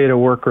they allow you to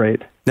work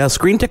great. Now,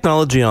 screen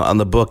technology on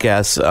the Book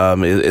S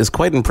is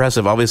quite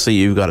impressive. Obviously,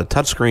 you've got a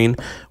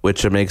touchscreen,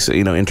 which makes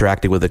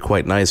interacting with it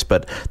quite nice.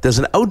 But there's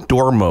an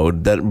outdoor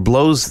mode that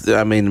blows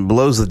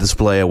the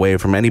display away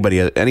from any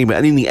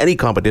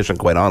competition.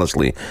 Quite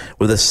honestly,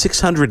 with a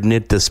 600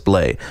 nit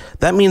display,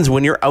 that means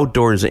when you're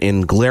outdoors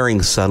in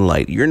glaring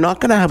sunlight, you're not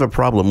going to have a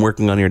problem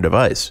working on your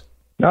device.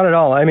 Not at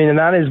all. I mean, and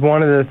that is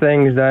one of the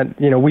things that,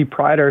 we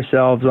pride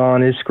ourselves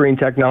on is screen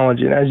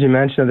technology. And as you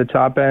mentioned at the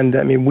top end,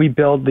 I mean, we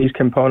build these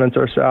components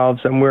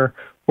ourselves, and we're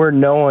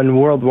known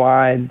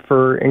worldwide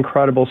for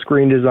incredible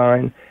screen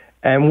design.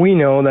 And we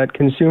know that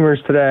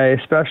consumers today,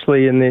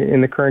 especially in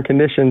the current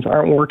conditions,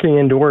 aren't working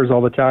indoors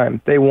all the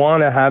time. They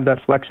want to have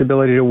that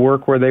flexibility to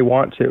work where they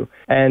want to.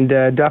 And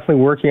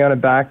definitely working on a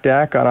back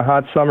deck on a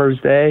hot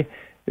summer's day,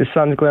 the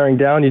sun's glaring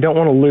down, you don't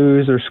want to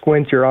lose or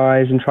squint your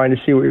eyes and trying to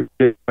see what you're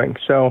doing.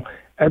 So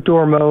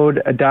outdoor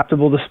mode,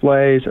 adaptable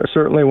displays are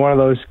certainly one of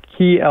those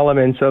key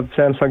elements of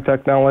Samsung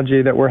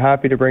technology that we're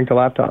happy to bring to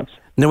laptops.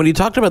 Now, when you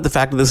talked about the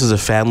fact that this is a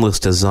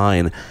fanless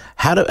design,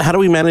 how do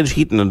we manage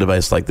heat in a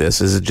device like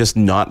this? Is it just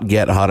not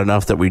get hot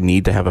enough that we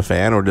need to have a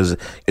fan, or is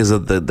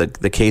it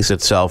the case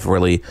itself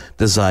really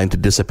designed to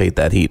dissipate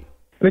that heat?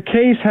 The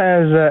case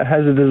has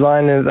a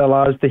design that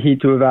allows the heat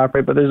to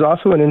evaporate, but there's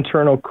also an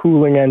internal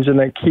cooling engine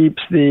that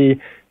keeps the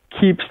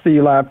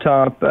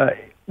laptop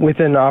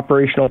within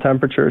operational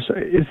temperatures.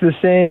 It's the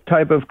same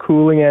type of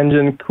cooling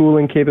engine,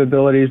 cooling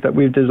capabilities that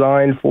we've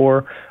designed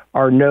for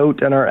our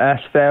Note and our S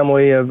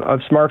family of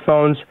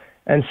smartphones,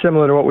 and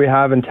similar to what we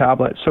have in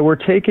tablets. So we're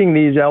taking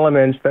these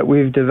elements that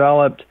we've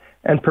developed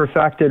and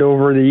perfected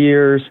over the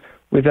years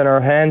within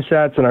our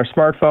handsets and our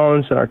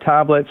smartphones and our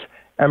tablets,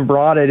 and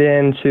brought it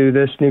into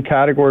this new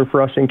category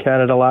for us in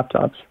Canada,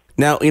 laptops.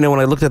 Now, when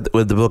I looked at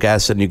the book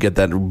Asset, and you get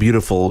that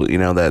beautiful,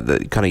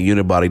 that kind of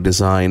unibody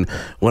design.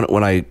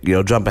 When I,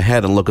 jump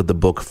ahead and look at the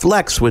book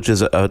Flex, which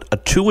is a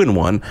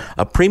 2-in-1,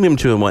 a premium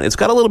 2-in-1, it's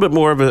got a little bit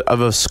more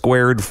of a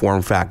squared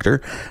form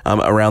factor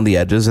around the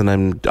edges. And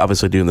I'm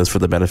obviously doing this for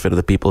the benefit of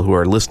the people who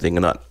are listening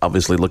and not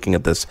obviously looking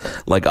at this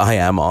like I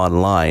am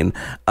online.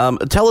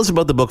 Tell us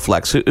about the book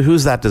Flex.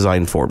 Who's that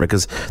designed for?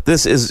 Because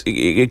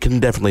it can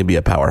definitely be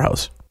a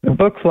powerhouse. The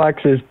Book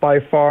Flex is by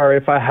far,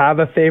 if I have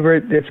a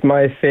favorite, it's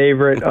my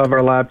favorite of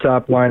our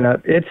laptop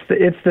lineup. It's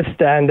the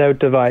standout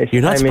device.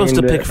 You're not supposed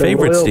to pick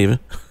favorites, Stephen.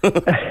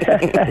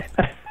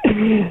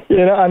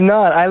 I'm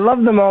not. I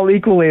love them all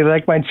equally,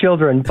 like my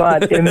children.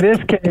 But in this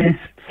case,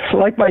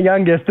 like my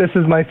youngest, this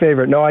is my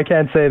favorite. No, I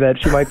can't say that.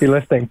 She might be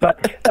listening.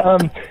 But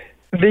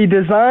the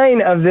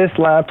design of this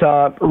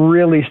laptop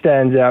really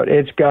stands out.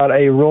 It's got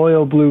a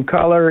royal blue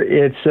color,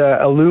 it's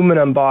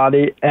aluminum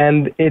body,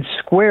 and it's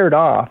squared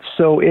off.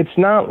 So it's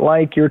not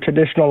like your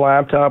traditional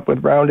laptop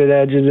with rounded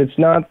edges. It's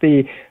not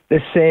the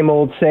same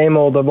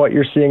old of what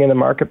you're seeing in the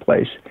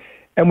marketplace.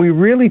 And we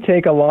really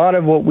take a lot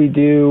of what we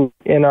do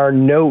in our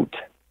Note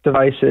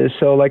devices,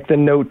 so like the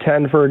Note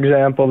 10, for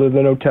example, or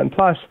the Note 10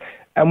 Plus,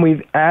 and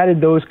we've added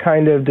those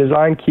kind of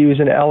design cues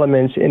and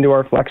elements into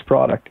our Flex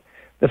product.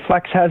 The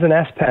Flex has an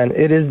S Pen.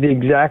 It is the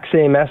exact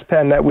same S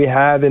Pen that we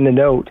have in the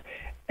Note.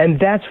 And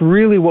that's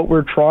really what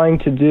we're trying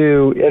to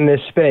do in this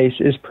space,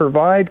 is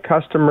provide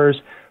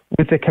customers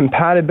with the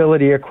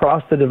compatibility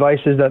across the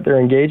devices that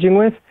they're engaging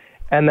with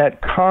and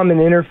that common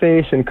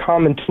interface and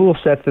common tool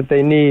set that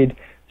they need.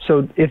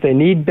 So if they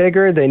need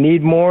bigger, they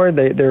need more,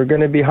 they're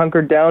going to be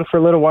hunkered down for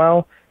a little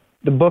while,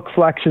 the Book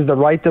Flex is the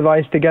right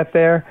device to get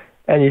there.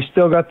 And you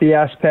still got the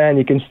S Pen.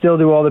 You can still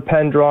do all the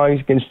pen drawings.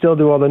 You can still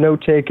do all the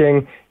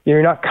note-taking.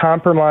 You're not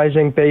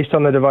compromising based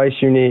on the device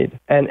you need.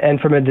 And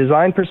from a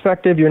design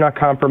perspective, you're not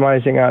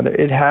compromising either.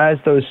 It has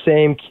those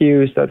same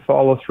cues that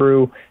follow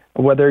through,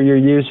 whether you're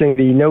using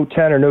the Note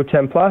 10 or Note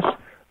 10 Plus,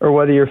 or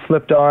whether you're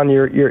flipped on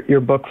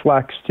your Book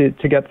Flex to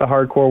get the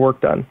hardcore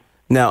work done.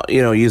 Now,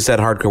 you said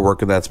hardcore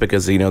work, and that's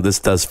because, this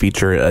does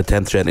feature a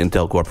 10th gen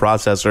Intel Core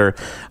processor,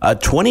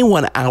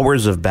 21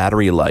 hours of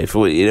battery life.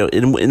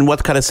 In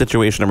what kind of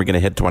situation are we going to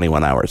hit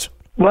 21 hours?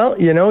 Well,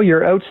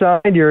 you're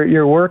outside,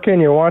 you're working,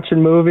 you're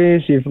watching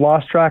movies, you've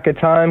lost track of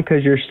time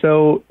because you're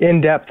so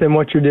in-depth in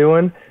what you're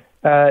doing.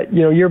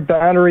 Your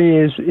battery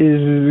is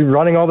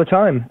running all the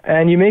time,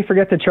 and you may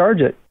forget to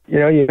charge it.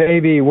 You may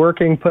be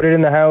working, put it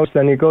in the house,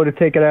 then you go to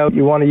take it out,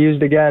 you want to use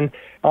it again.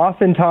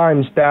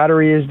 Oftentimes,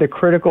 battery is the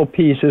critical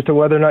piece as to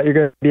whether or not you're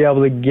going to be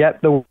able to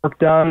get the work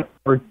done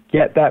or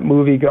get that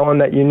movie going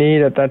that you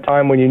need at that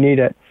time when you need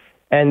it.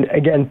 And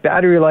again,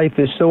 battery life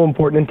is so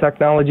important in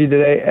technology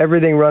today.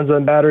 Everything runs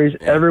on batteries.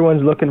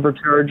 Everyone's looking for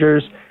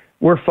chargers.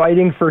 We're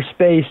fighting for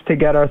space to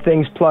get our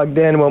things plugged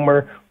in when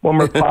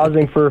we're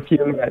pausing for a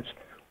few minutes.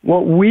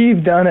 What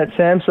we've done at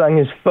Samsung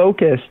is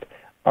focused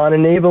on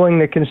enabling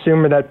the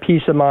consumer that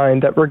peace of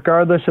mind that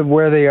regardless of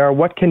where they are,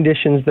 what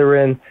conditions they're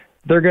in,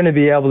 they're going to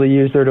be able to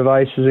use their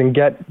devices and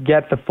get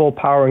the full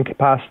power and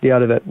capacity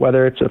out of it.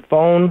 Whether it's a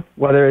phone,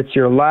 whether it's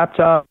your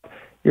laptop,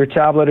 your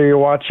tablet, or your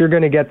watch, you're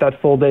going to get that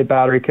full day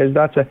battery because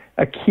that's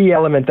a key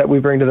element that we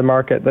bring to the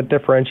market that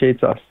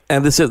differentiates us.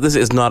 And this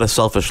is not a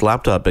selfish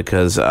laptop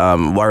because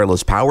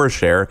wireless power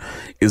share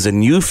is a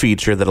new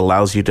feature that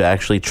allows you to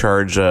actually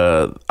charge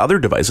other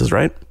devices,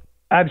 right?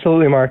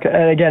 Absolutely, Mark.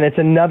 And again, it's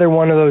another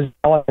one of those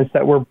elements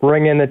that we're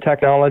bringing the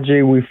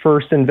technology we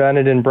first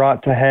invented and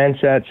brought to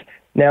handsets,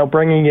 now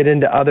bringing it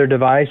into other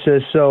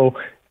devices. So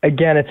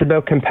again, it's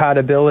about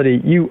compatibility.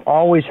 You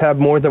always have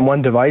more than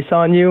one device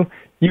on you.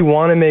 You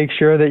want to make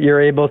sure that you're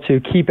able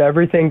to keep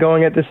everything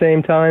going at the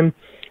same time.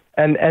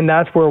 And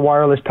that's where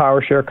wireless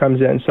power share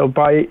comes in. So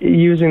by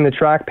using the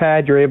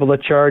trackpad, you're able to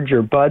charge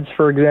your buds,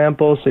 for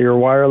example. So your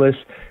wireless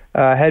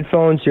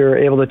headphones, you're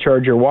able to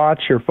charge your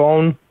watch, your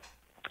phone,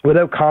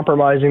 without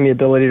compromising the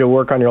ability to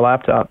work on your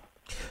laptop.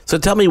 So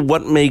tell me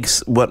what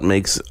makes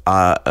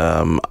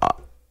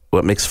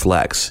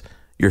Flex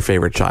your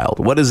favorite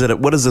child? What is it?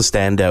 What is the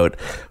standout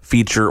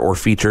feature or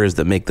features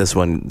that make this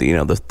one,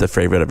 the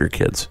favorite of your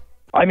kids?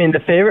 I mean, the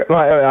favorite,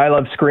 I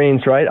love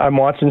screens, right? I'm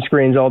watching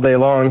screens all day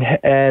long,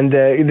 and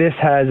this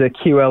has a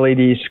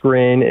QLED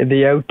screen.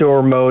 The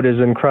outdoor mode is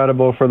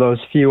incredible for those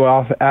few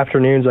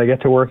afternoons I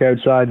get to work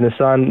outside in the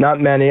sun.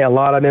 Not many, a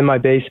lot. I'm in my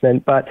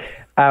basement, but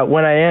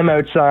when I am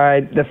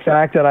outside, the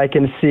fact that I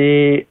can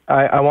see,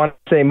 I want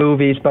to say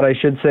movies, but I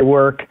should say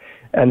work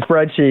and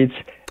spreadsheets,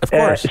 of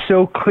course,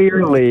 so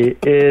clearly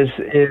is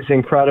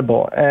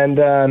incredible. And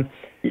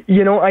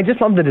I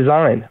just love the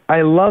design.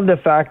 I love the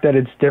fact that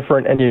it's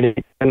different and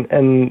unique.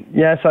 And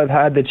yes, I've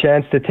had the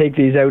chance to take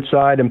these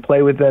outside and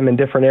play with them in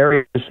different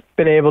areas.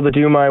 Been able to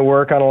do my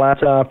work on a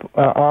laptop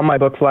on my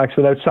Book Flex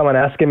without someone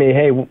asking me,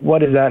 hey,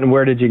 what is that and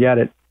where did you get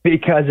it?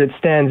 Because it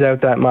stands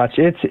out that much.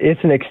 It's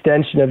an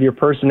extension of your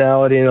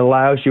personality and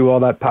allows you all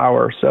that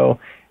power. So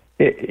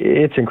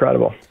it's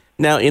incredible.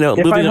 Now,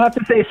 if I have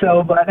to say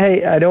so, but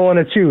hey, I don't want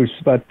to choose.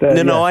 But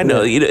no, I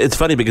know. It's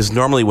funny because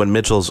normally when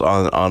Mitchell's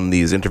on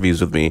these interviews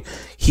with me,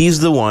 he's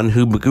the one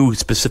who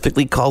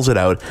specifically calls it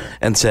out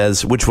and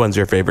says which one's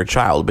your favorite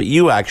child. But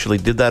you actually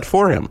did that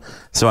for him,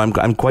 so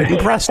I'm quite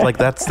impressed. Like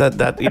that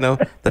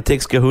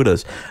takes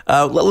kahunas.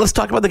 Let's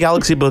talk about the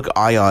Galaxy Book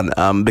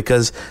Ion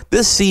because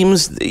this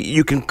seems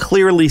you can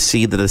clearly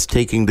see that it's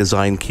taking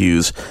design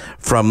cues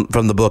from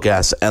the Book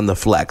S and the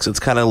Flex. It's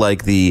kind of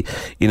like the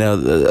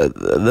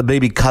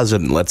baby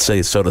cousin, let's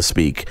say, so to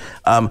speak.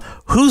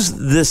 Who's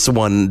this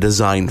one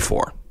designed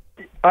for?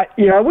 I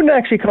wouldn't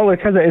actually call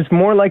it cousin. It's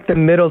more like the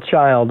middle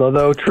child,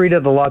 although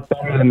treated a lot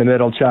better than the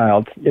middle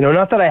child.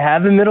 Not that I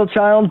have a middle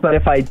child, but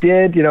if I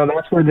did,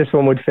 that's where this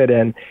one would fit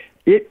in.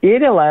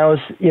 It allows,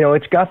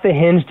 it's got the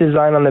hinge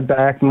design on the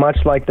back, much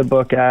like the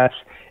Book S.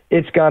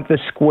 It's got the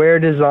square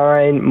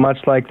design, much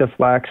like the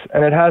Flex,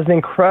 and it has an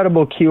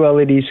incredible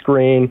QLED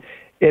screen.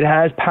 It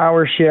has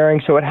power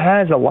sharing, so it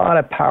has a lot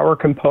of power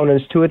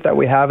components to it that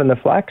we have in the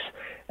Flex,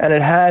 and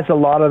it has a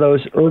lot of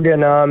those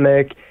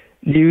ergonomic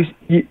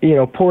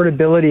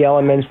portability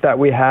elements that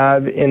we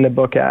have in the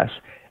Book S.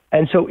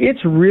 And so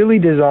it's really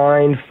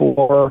designed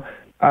for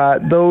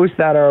those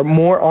that are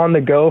more on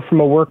the go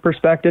from a work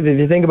perspective. If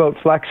you think about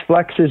Flex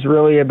is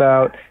really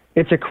about,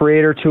 it's a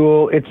creator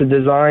tool, it's a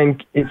design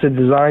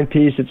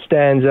piece, it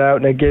stands out,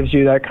 and it gives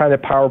you that kind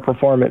of power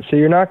performance. So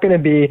you're not going to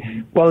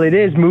be, well, it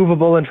is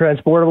movable and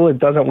transportable, it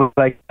doesn't look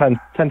like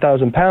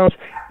 10,000 pounds,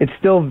 it's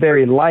still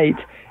very light.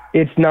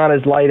 It's not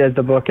as light as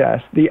the Book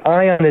S. The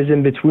Ion is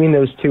in between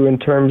those two in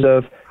terms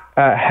of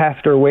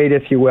heft or weight,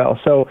 if you will.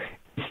 So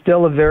it's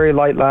still a very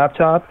light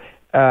laptop.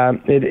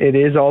 It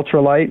is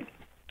ultralight.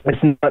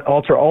 It's not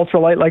ultra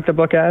light like the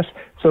Book S.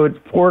 So it's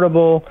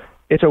portable.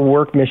 It's a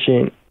work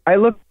machine. I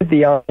look at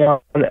the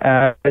Ion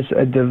as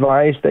a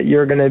device that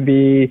you're going to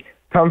be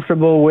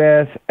comfortable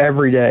with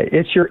every day.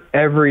 It's your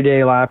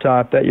everyday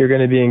laptop that you're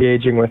going to be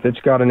engaging with.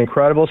 It's got an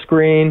incredible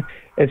screen.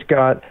 It's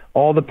got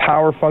all the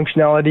power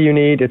functionality you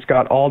need. It's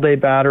got all-day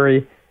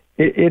battery.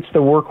 It's the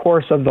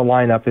workhorse of the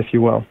lineup, if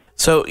you will.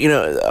 So,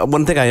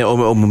 one thing I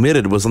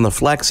omitted was on the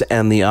Flex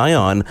and the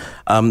Ion,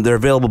 they're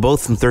available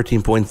both in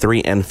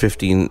 13.3 and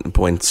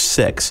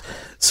 15.6.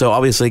 So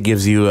obviously it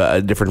gives you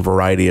a different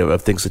variety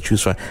of things to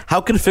choose from.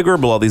 How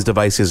configurable are these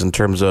devices in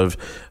terms of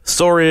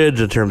storage,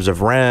 in terms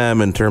of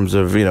RAM, in terms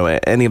of,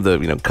 any of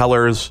the,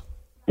 colors?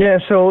 Yeah,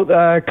 so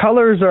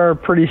colors are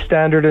pretty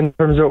standard in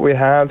terms of what we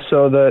have.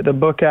 So the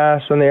Book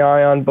S and the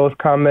Ion both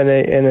come in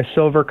a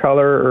silver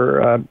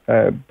color,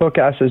 or Book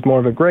S is more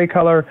of a gray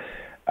color.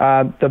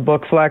 The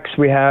Book Flex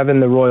we have in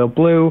the royal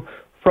blue.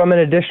 From an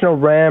additional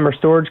RAM or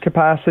storage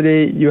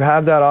capacity, you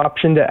have that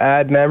option to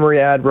add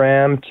memory, add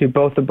RAM to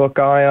both the Book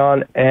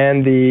Ion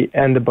and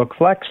the Book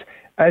Flex.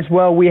 As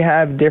well, we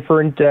have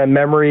different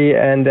memory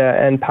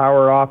and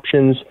power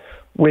options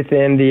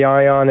within the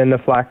Ion and the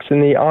Flex.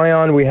 In the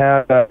Ion, we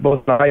have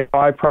both an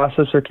i5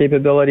 processor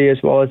capability as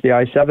well as the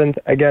i7.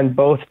 Again,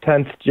 both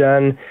 10th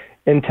gen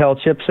Intel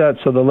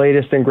chipsets, so the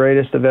latest and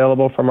greatest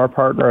available from our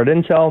partner at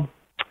Intel.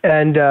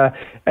 And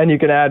you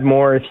can add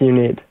more if you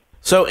need.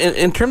 So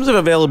in terms of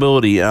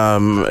availability,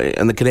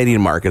 in the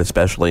Canadian market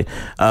especially,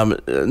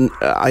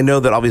 I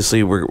know that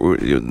obviously we're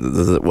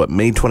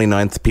May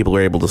 29th, people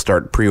are able to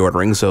start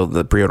pre-ordering, so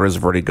the pre-orders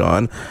have already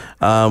gone.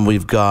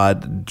 We've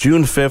got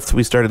June 5th,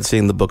 we started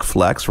seeing the Book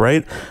Flex,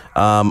 right?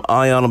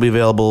 Ion will be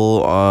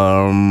available,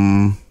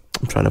 I'm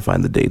trying to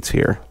find the dates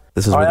here.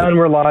 This is Ion,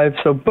 we're live.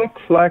 So Book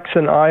Flex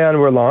and Ion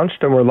were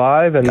launched, and we're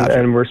live, and, Gotcha.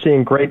 And we're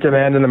seeing great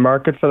demand in the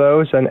market for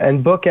those.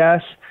 And Book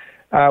S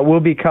will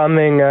be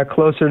coming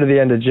closer to the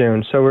end of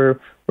June. So we're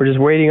just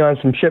waiting on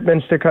some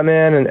shipments to come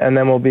in, and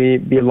then we'll be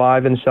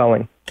live and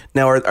selling.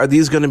 Now, are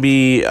these going to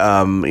be,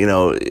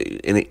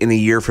 in a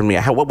year from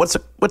now? What's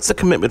the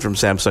commitment from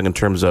Samsung in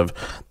terms of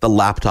the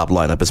laptop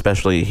lineup,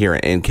 especially here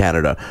in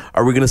Canada?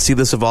 Are we going to see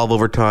this evolve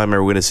over time?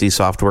 Are we going to see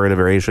software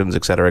iterations,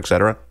 et cetera, et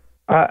cetera?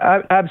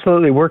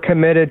 Absolutely. We're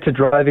committed to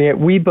driving it.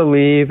 We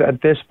believe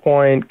at this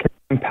point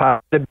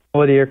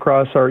compatibility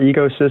across our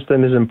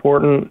ecosystem is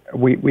important.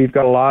 We've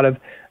got a lot of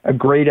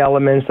great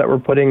elements that we're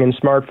putting in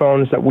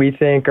smartphones that we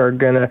think are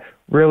going to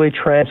really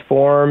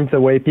transform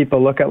the way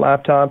people look at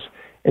laptops.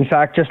 In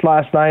fact, just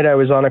last night I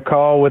was on a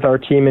call with our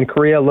team in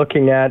Korea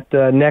looking at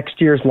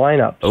next year's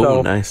lineup.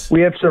 Oh, nice.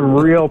 We have some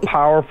real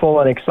powerful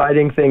and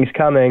exciting things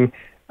coming.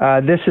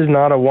 This is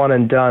not a one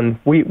and done.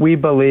 We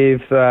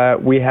believe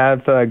we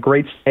have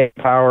great staying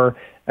power,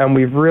 and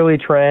we've really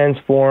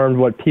transformed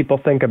what people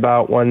think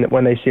about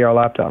when they see our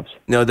laptops.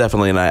 No,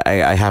 definitely, and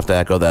I have to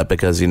echo that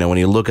because, when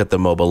you look at the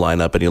mobile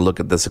lineup and you look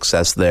at the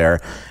success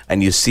there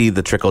and you see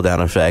the trickle-down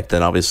effect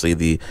and obviously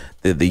the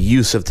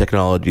use of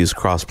technologies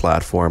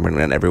cross-platform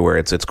and everywhere,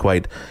 it's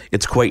quite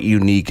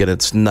unique, and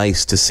it's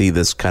nice to see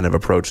this kind of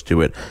approach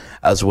to it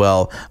as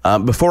well.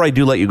 Before I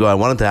do let you go, I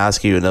wanted to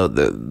ask you,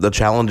 the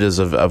challenges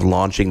of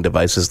launching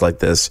devices like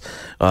this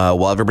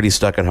while everybody's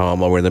stuck at home,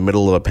 while we're in the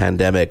middle of a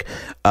pandemic.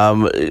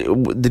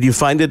 Did you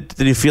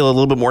feel a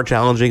little bit more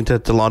challenging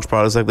to launch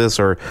products like this,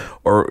 or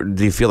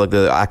do you feel like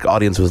the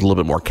audience was a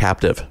little bit more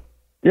captive?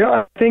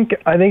 I think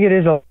it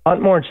is a lot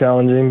more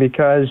challenging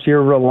because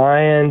you're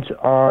reliant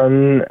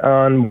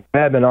on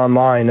web and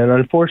online, and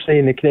unfortunately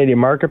in the Canadian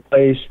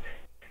marketplace,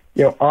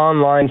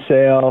 online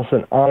sales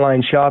and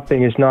online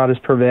shopping is not as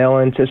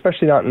prevalent,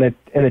 especially not in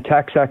the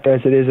tech sector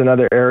as it is in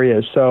other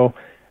areas. So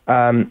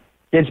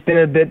it's been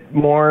a bit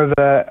more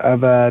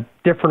of a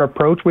different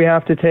approach we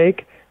have to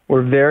take.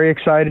 We're very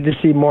excited to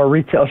see more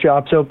retail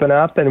shops open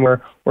up, and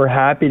we're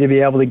happy to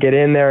be able to get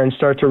in there and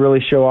start to really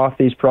show off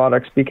these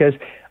products, because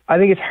I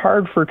think it's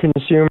hard for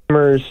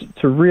consumers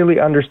to really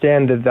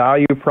understand the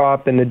value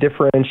prop and the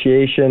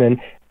differentiation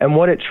and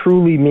what it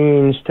truly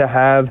means to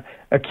have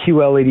a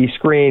QLED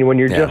screen when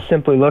you're just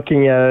simply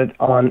looking at it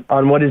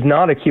on what is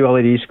not a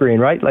QLED screen,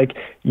 right? Like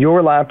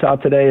your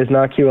laptop today is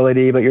not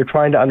QLED, but you're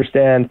trying to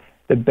understand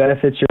the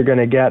benefits you're going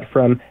to get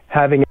from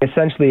having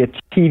essentially a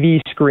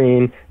TV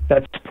screen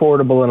that's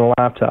portable in a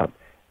laptop.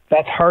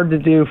 That's hard to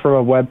do from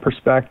a web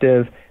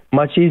perspective,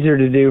 much easier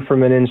to do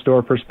from an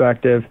in-store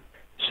perspective.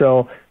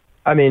 So,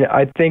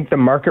 I think the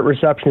market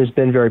reception has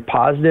been very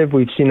positive.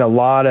 We've seen a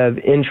lot of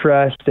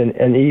interest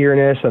and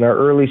eagerness, and our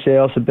early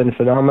sales have been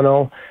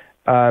phenomenal.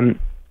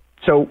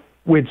 So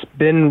it's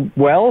been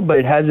well, but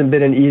it hasn't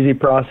been an easy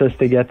process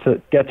to get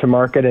to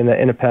market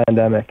in a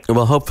pandemic.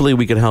 Well, hopefully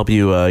we can help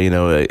you,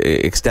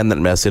 extend that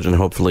message, and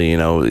hopefully,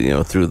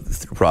 through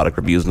product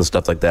reviews and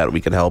stuff like that, we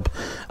can help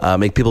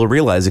make people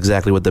realize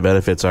exactly what the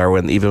benefits are,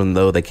 even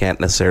though they can't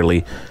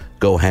necessarily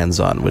go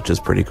hands-on, which is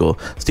pretty cool.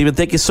 Stephen,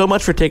 thank you so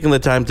much for taking the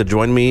time to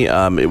join me.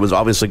 It was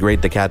obviously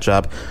great to catch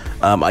up.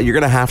 You're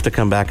going to have to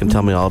come back and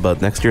tell me all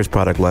about next year's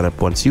product lineup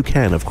once you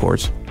can, of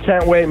course.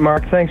 Can't wait,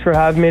 Mark. Thanks for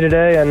having me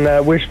today,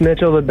 and wish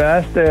Mitchell the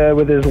best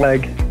with his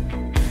leg.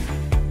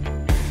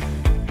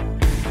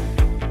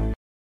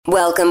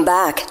 Welcome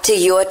back to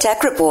Your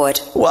Tech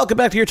Report. Welcome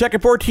back to Your Tech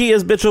Report. He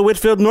is Mitchell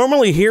Whitfield,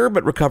 normally here,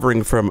 but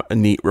recovering from a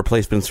knee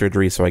replacement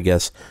surgery, so I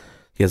guess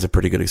he has a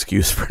pretty good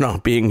excuse for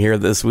not being here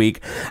this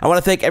week. I want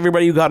to thank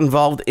everybody who got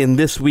involved in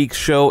this week's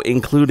show,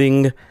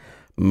 including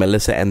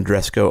Melissa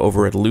Andresco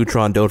over at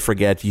Lutron. Don't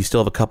forget, you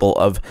still have a couple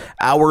of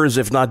hours,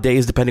 if not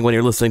days, depending when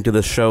you're listening to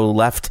this show,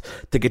 left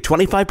to get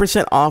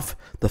 25% off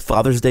the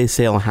Father's Day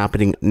sale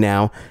happening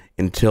now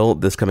until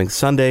this coming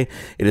Sunday.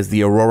 It is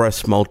the Aurora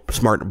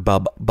Smart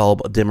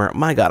Bulb Dimmer.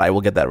 My God, I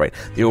will get that right.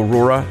 The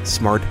Aurora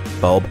Smart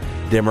Bulb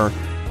Dimmer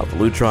of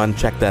Lutron.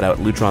 Check that out,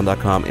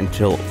 lutron.com,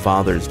 until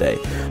Father's Day.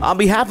 On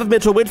behalf of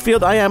Mitchell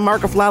Whitfield, I am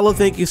Mark Aflalo.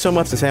 Thank you so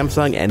much to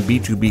Samsung and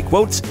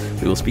B2BQuotes.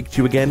 We will speak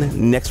to you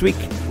again next week,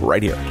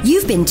 right here.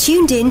 You've been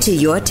tuned in to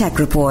Your Tech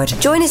Report.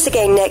 Join us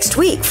again next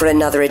week for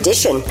another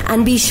edition.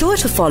 And be sure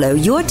to follow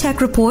Your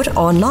Tech Report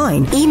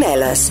online.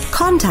 Email us,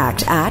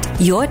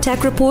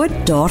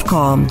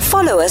 contact@yourtechreport.com.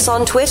 Follow us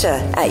on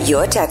Twitter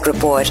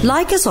 @YourTechReport.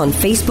 Like us on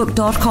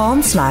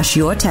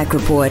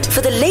Facebook.com/YourTechReport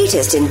for the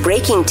latest in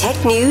breaking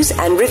tech news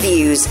and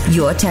reviews.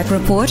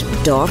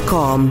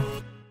 YourTechReport.com.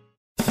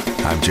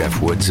 I'm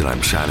Jeff Woods, and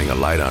I'm shining a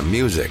light on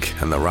music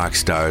and the rock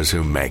stars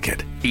who make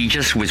it. He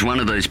just was one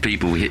of those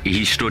people.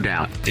 He stood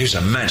out. He was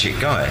a magic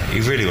guy.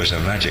 He really was a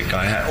magic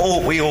guy.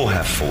 We all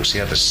have faults. He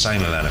had the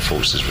same amount of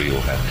faults as we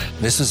all had.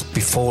 This was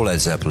before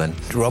Led Zeppelin.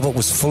 Robert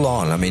was full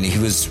on. He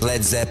was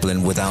Led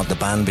Zeppelin without the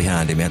band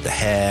behind him. He had the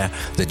hair,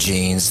 the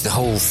jeans, the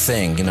whole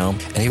thing,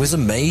 and he was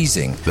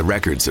amazing. The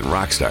Records and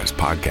Rockstars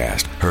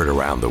podcast, heard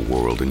around the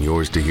world, and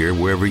yours to hear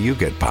wherever you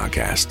get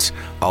podcasts.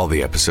 All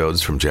the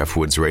episodes from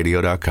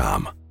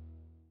JeffWoodsRadio.com.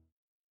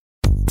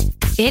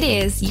 It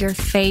is your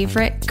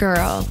favorite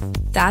girl.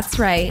 That's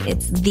right,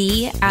 it's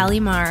the Ali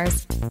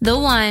Mars, the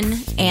one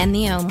and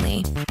the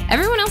only.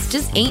 Everyone else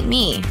just ain't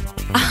me.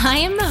 I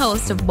am the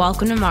host of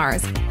Welcome to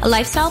Mars, a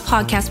lifestyle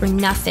podcast where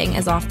nothing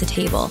is off the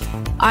table.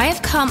 I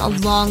have come a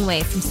long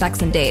way from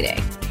sex and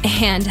dating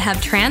and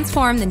have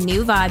transformed the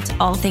new vibe to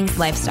all things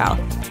lifestyle.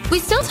 We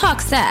still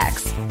talk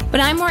sex, but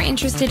I'm more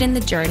interested in the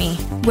journey,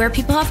 where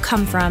people have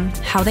come from,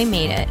 how they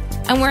made it,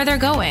 and where they're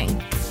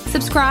going.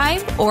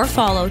 Subscribe or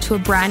follow to a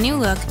brand new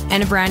look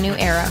and a brand new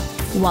era.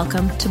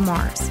 Welcome to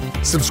Mars.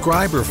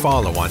 Subscribe or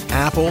follow on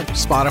Apple,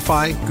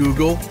 Spotify,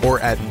 Google, or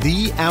at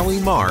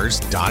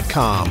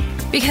thealimars.com.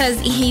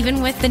 Because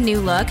even with the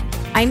new look,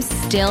 I'm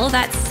still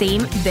that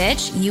same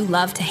bitch you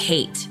love to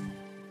hate.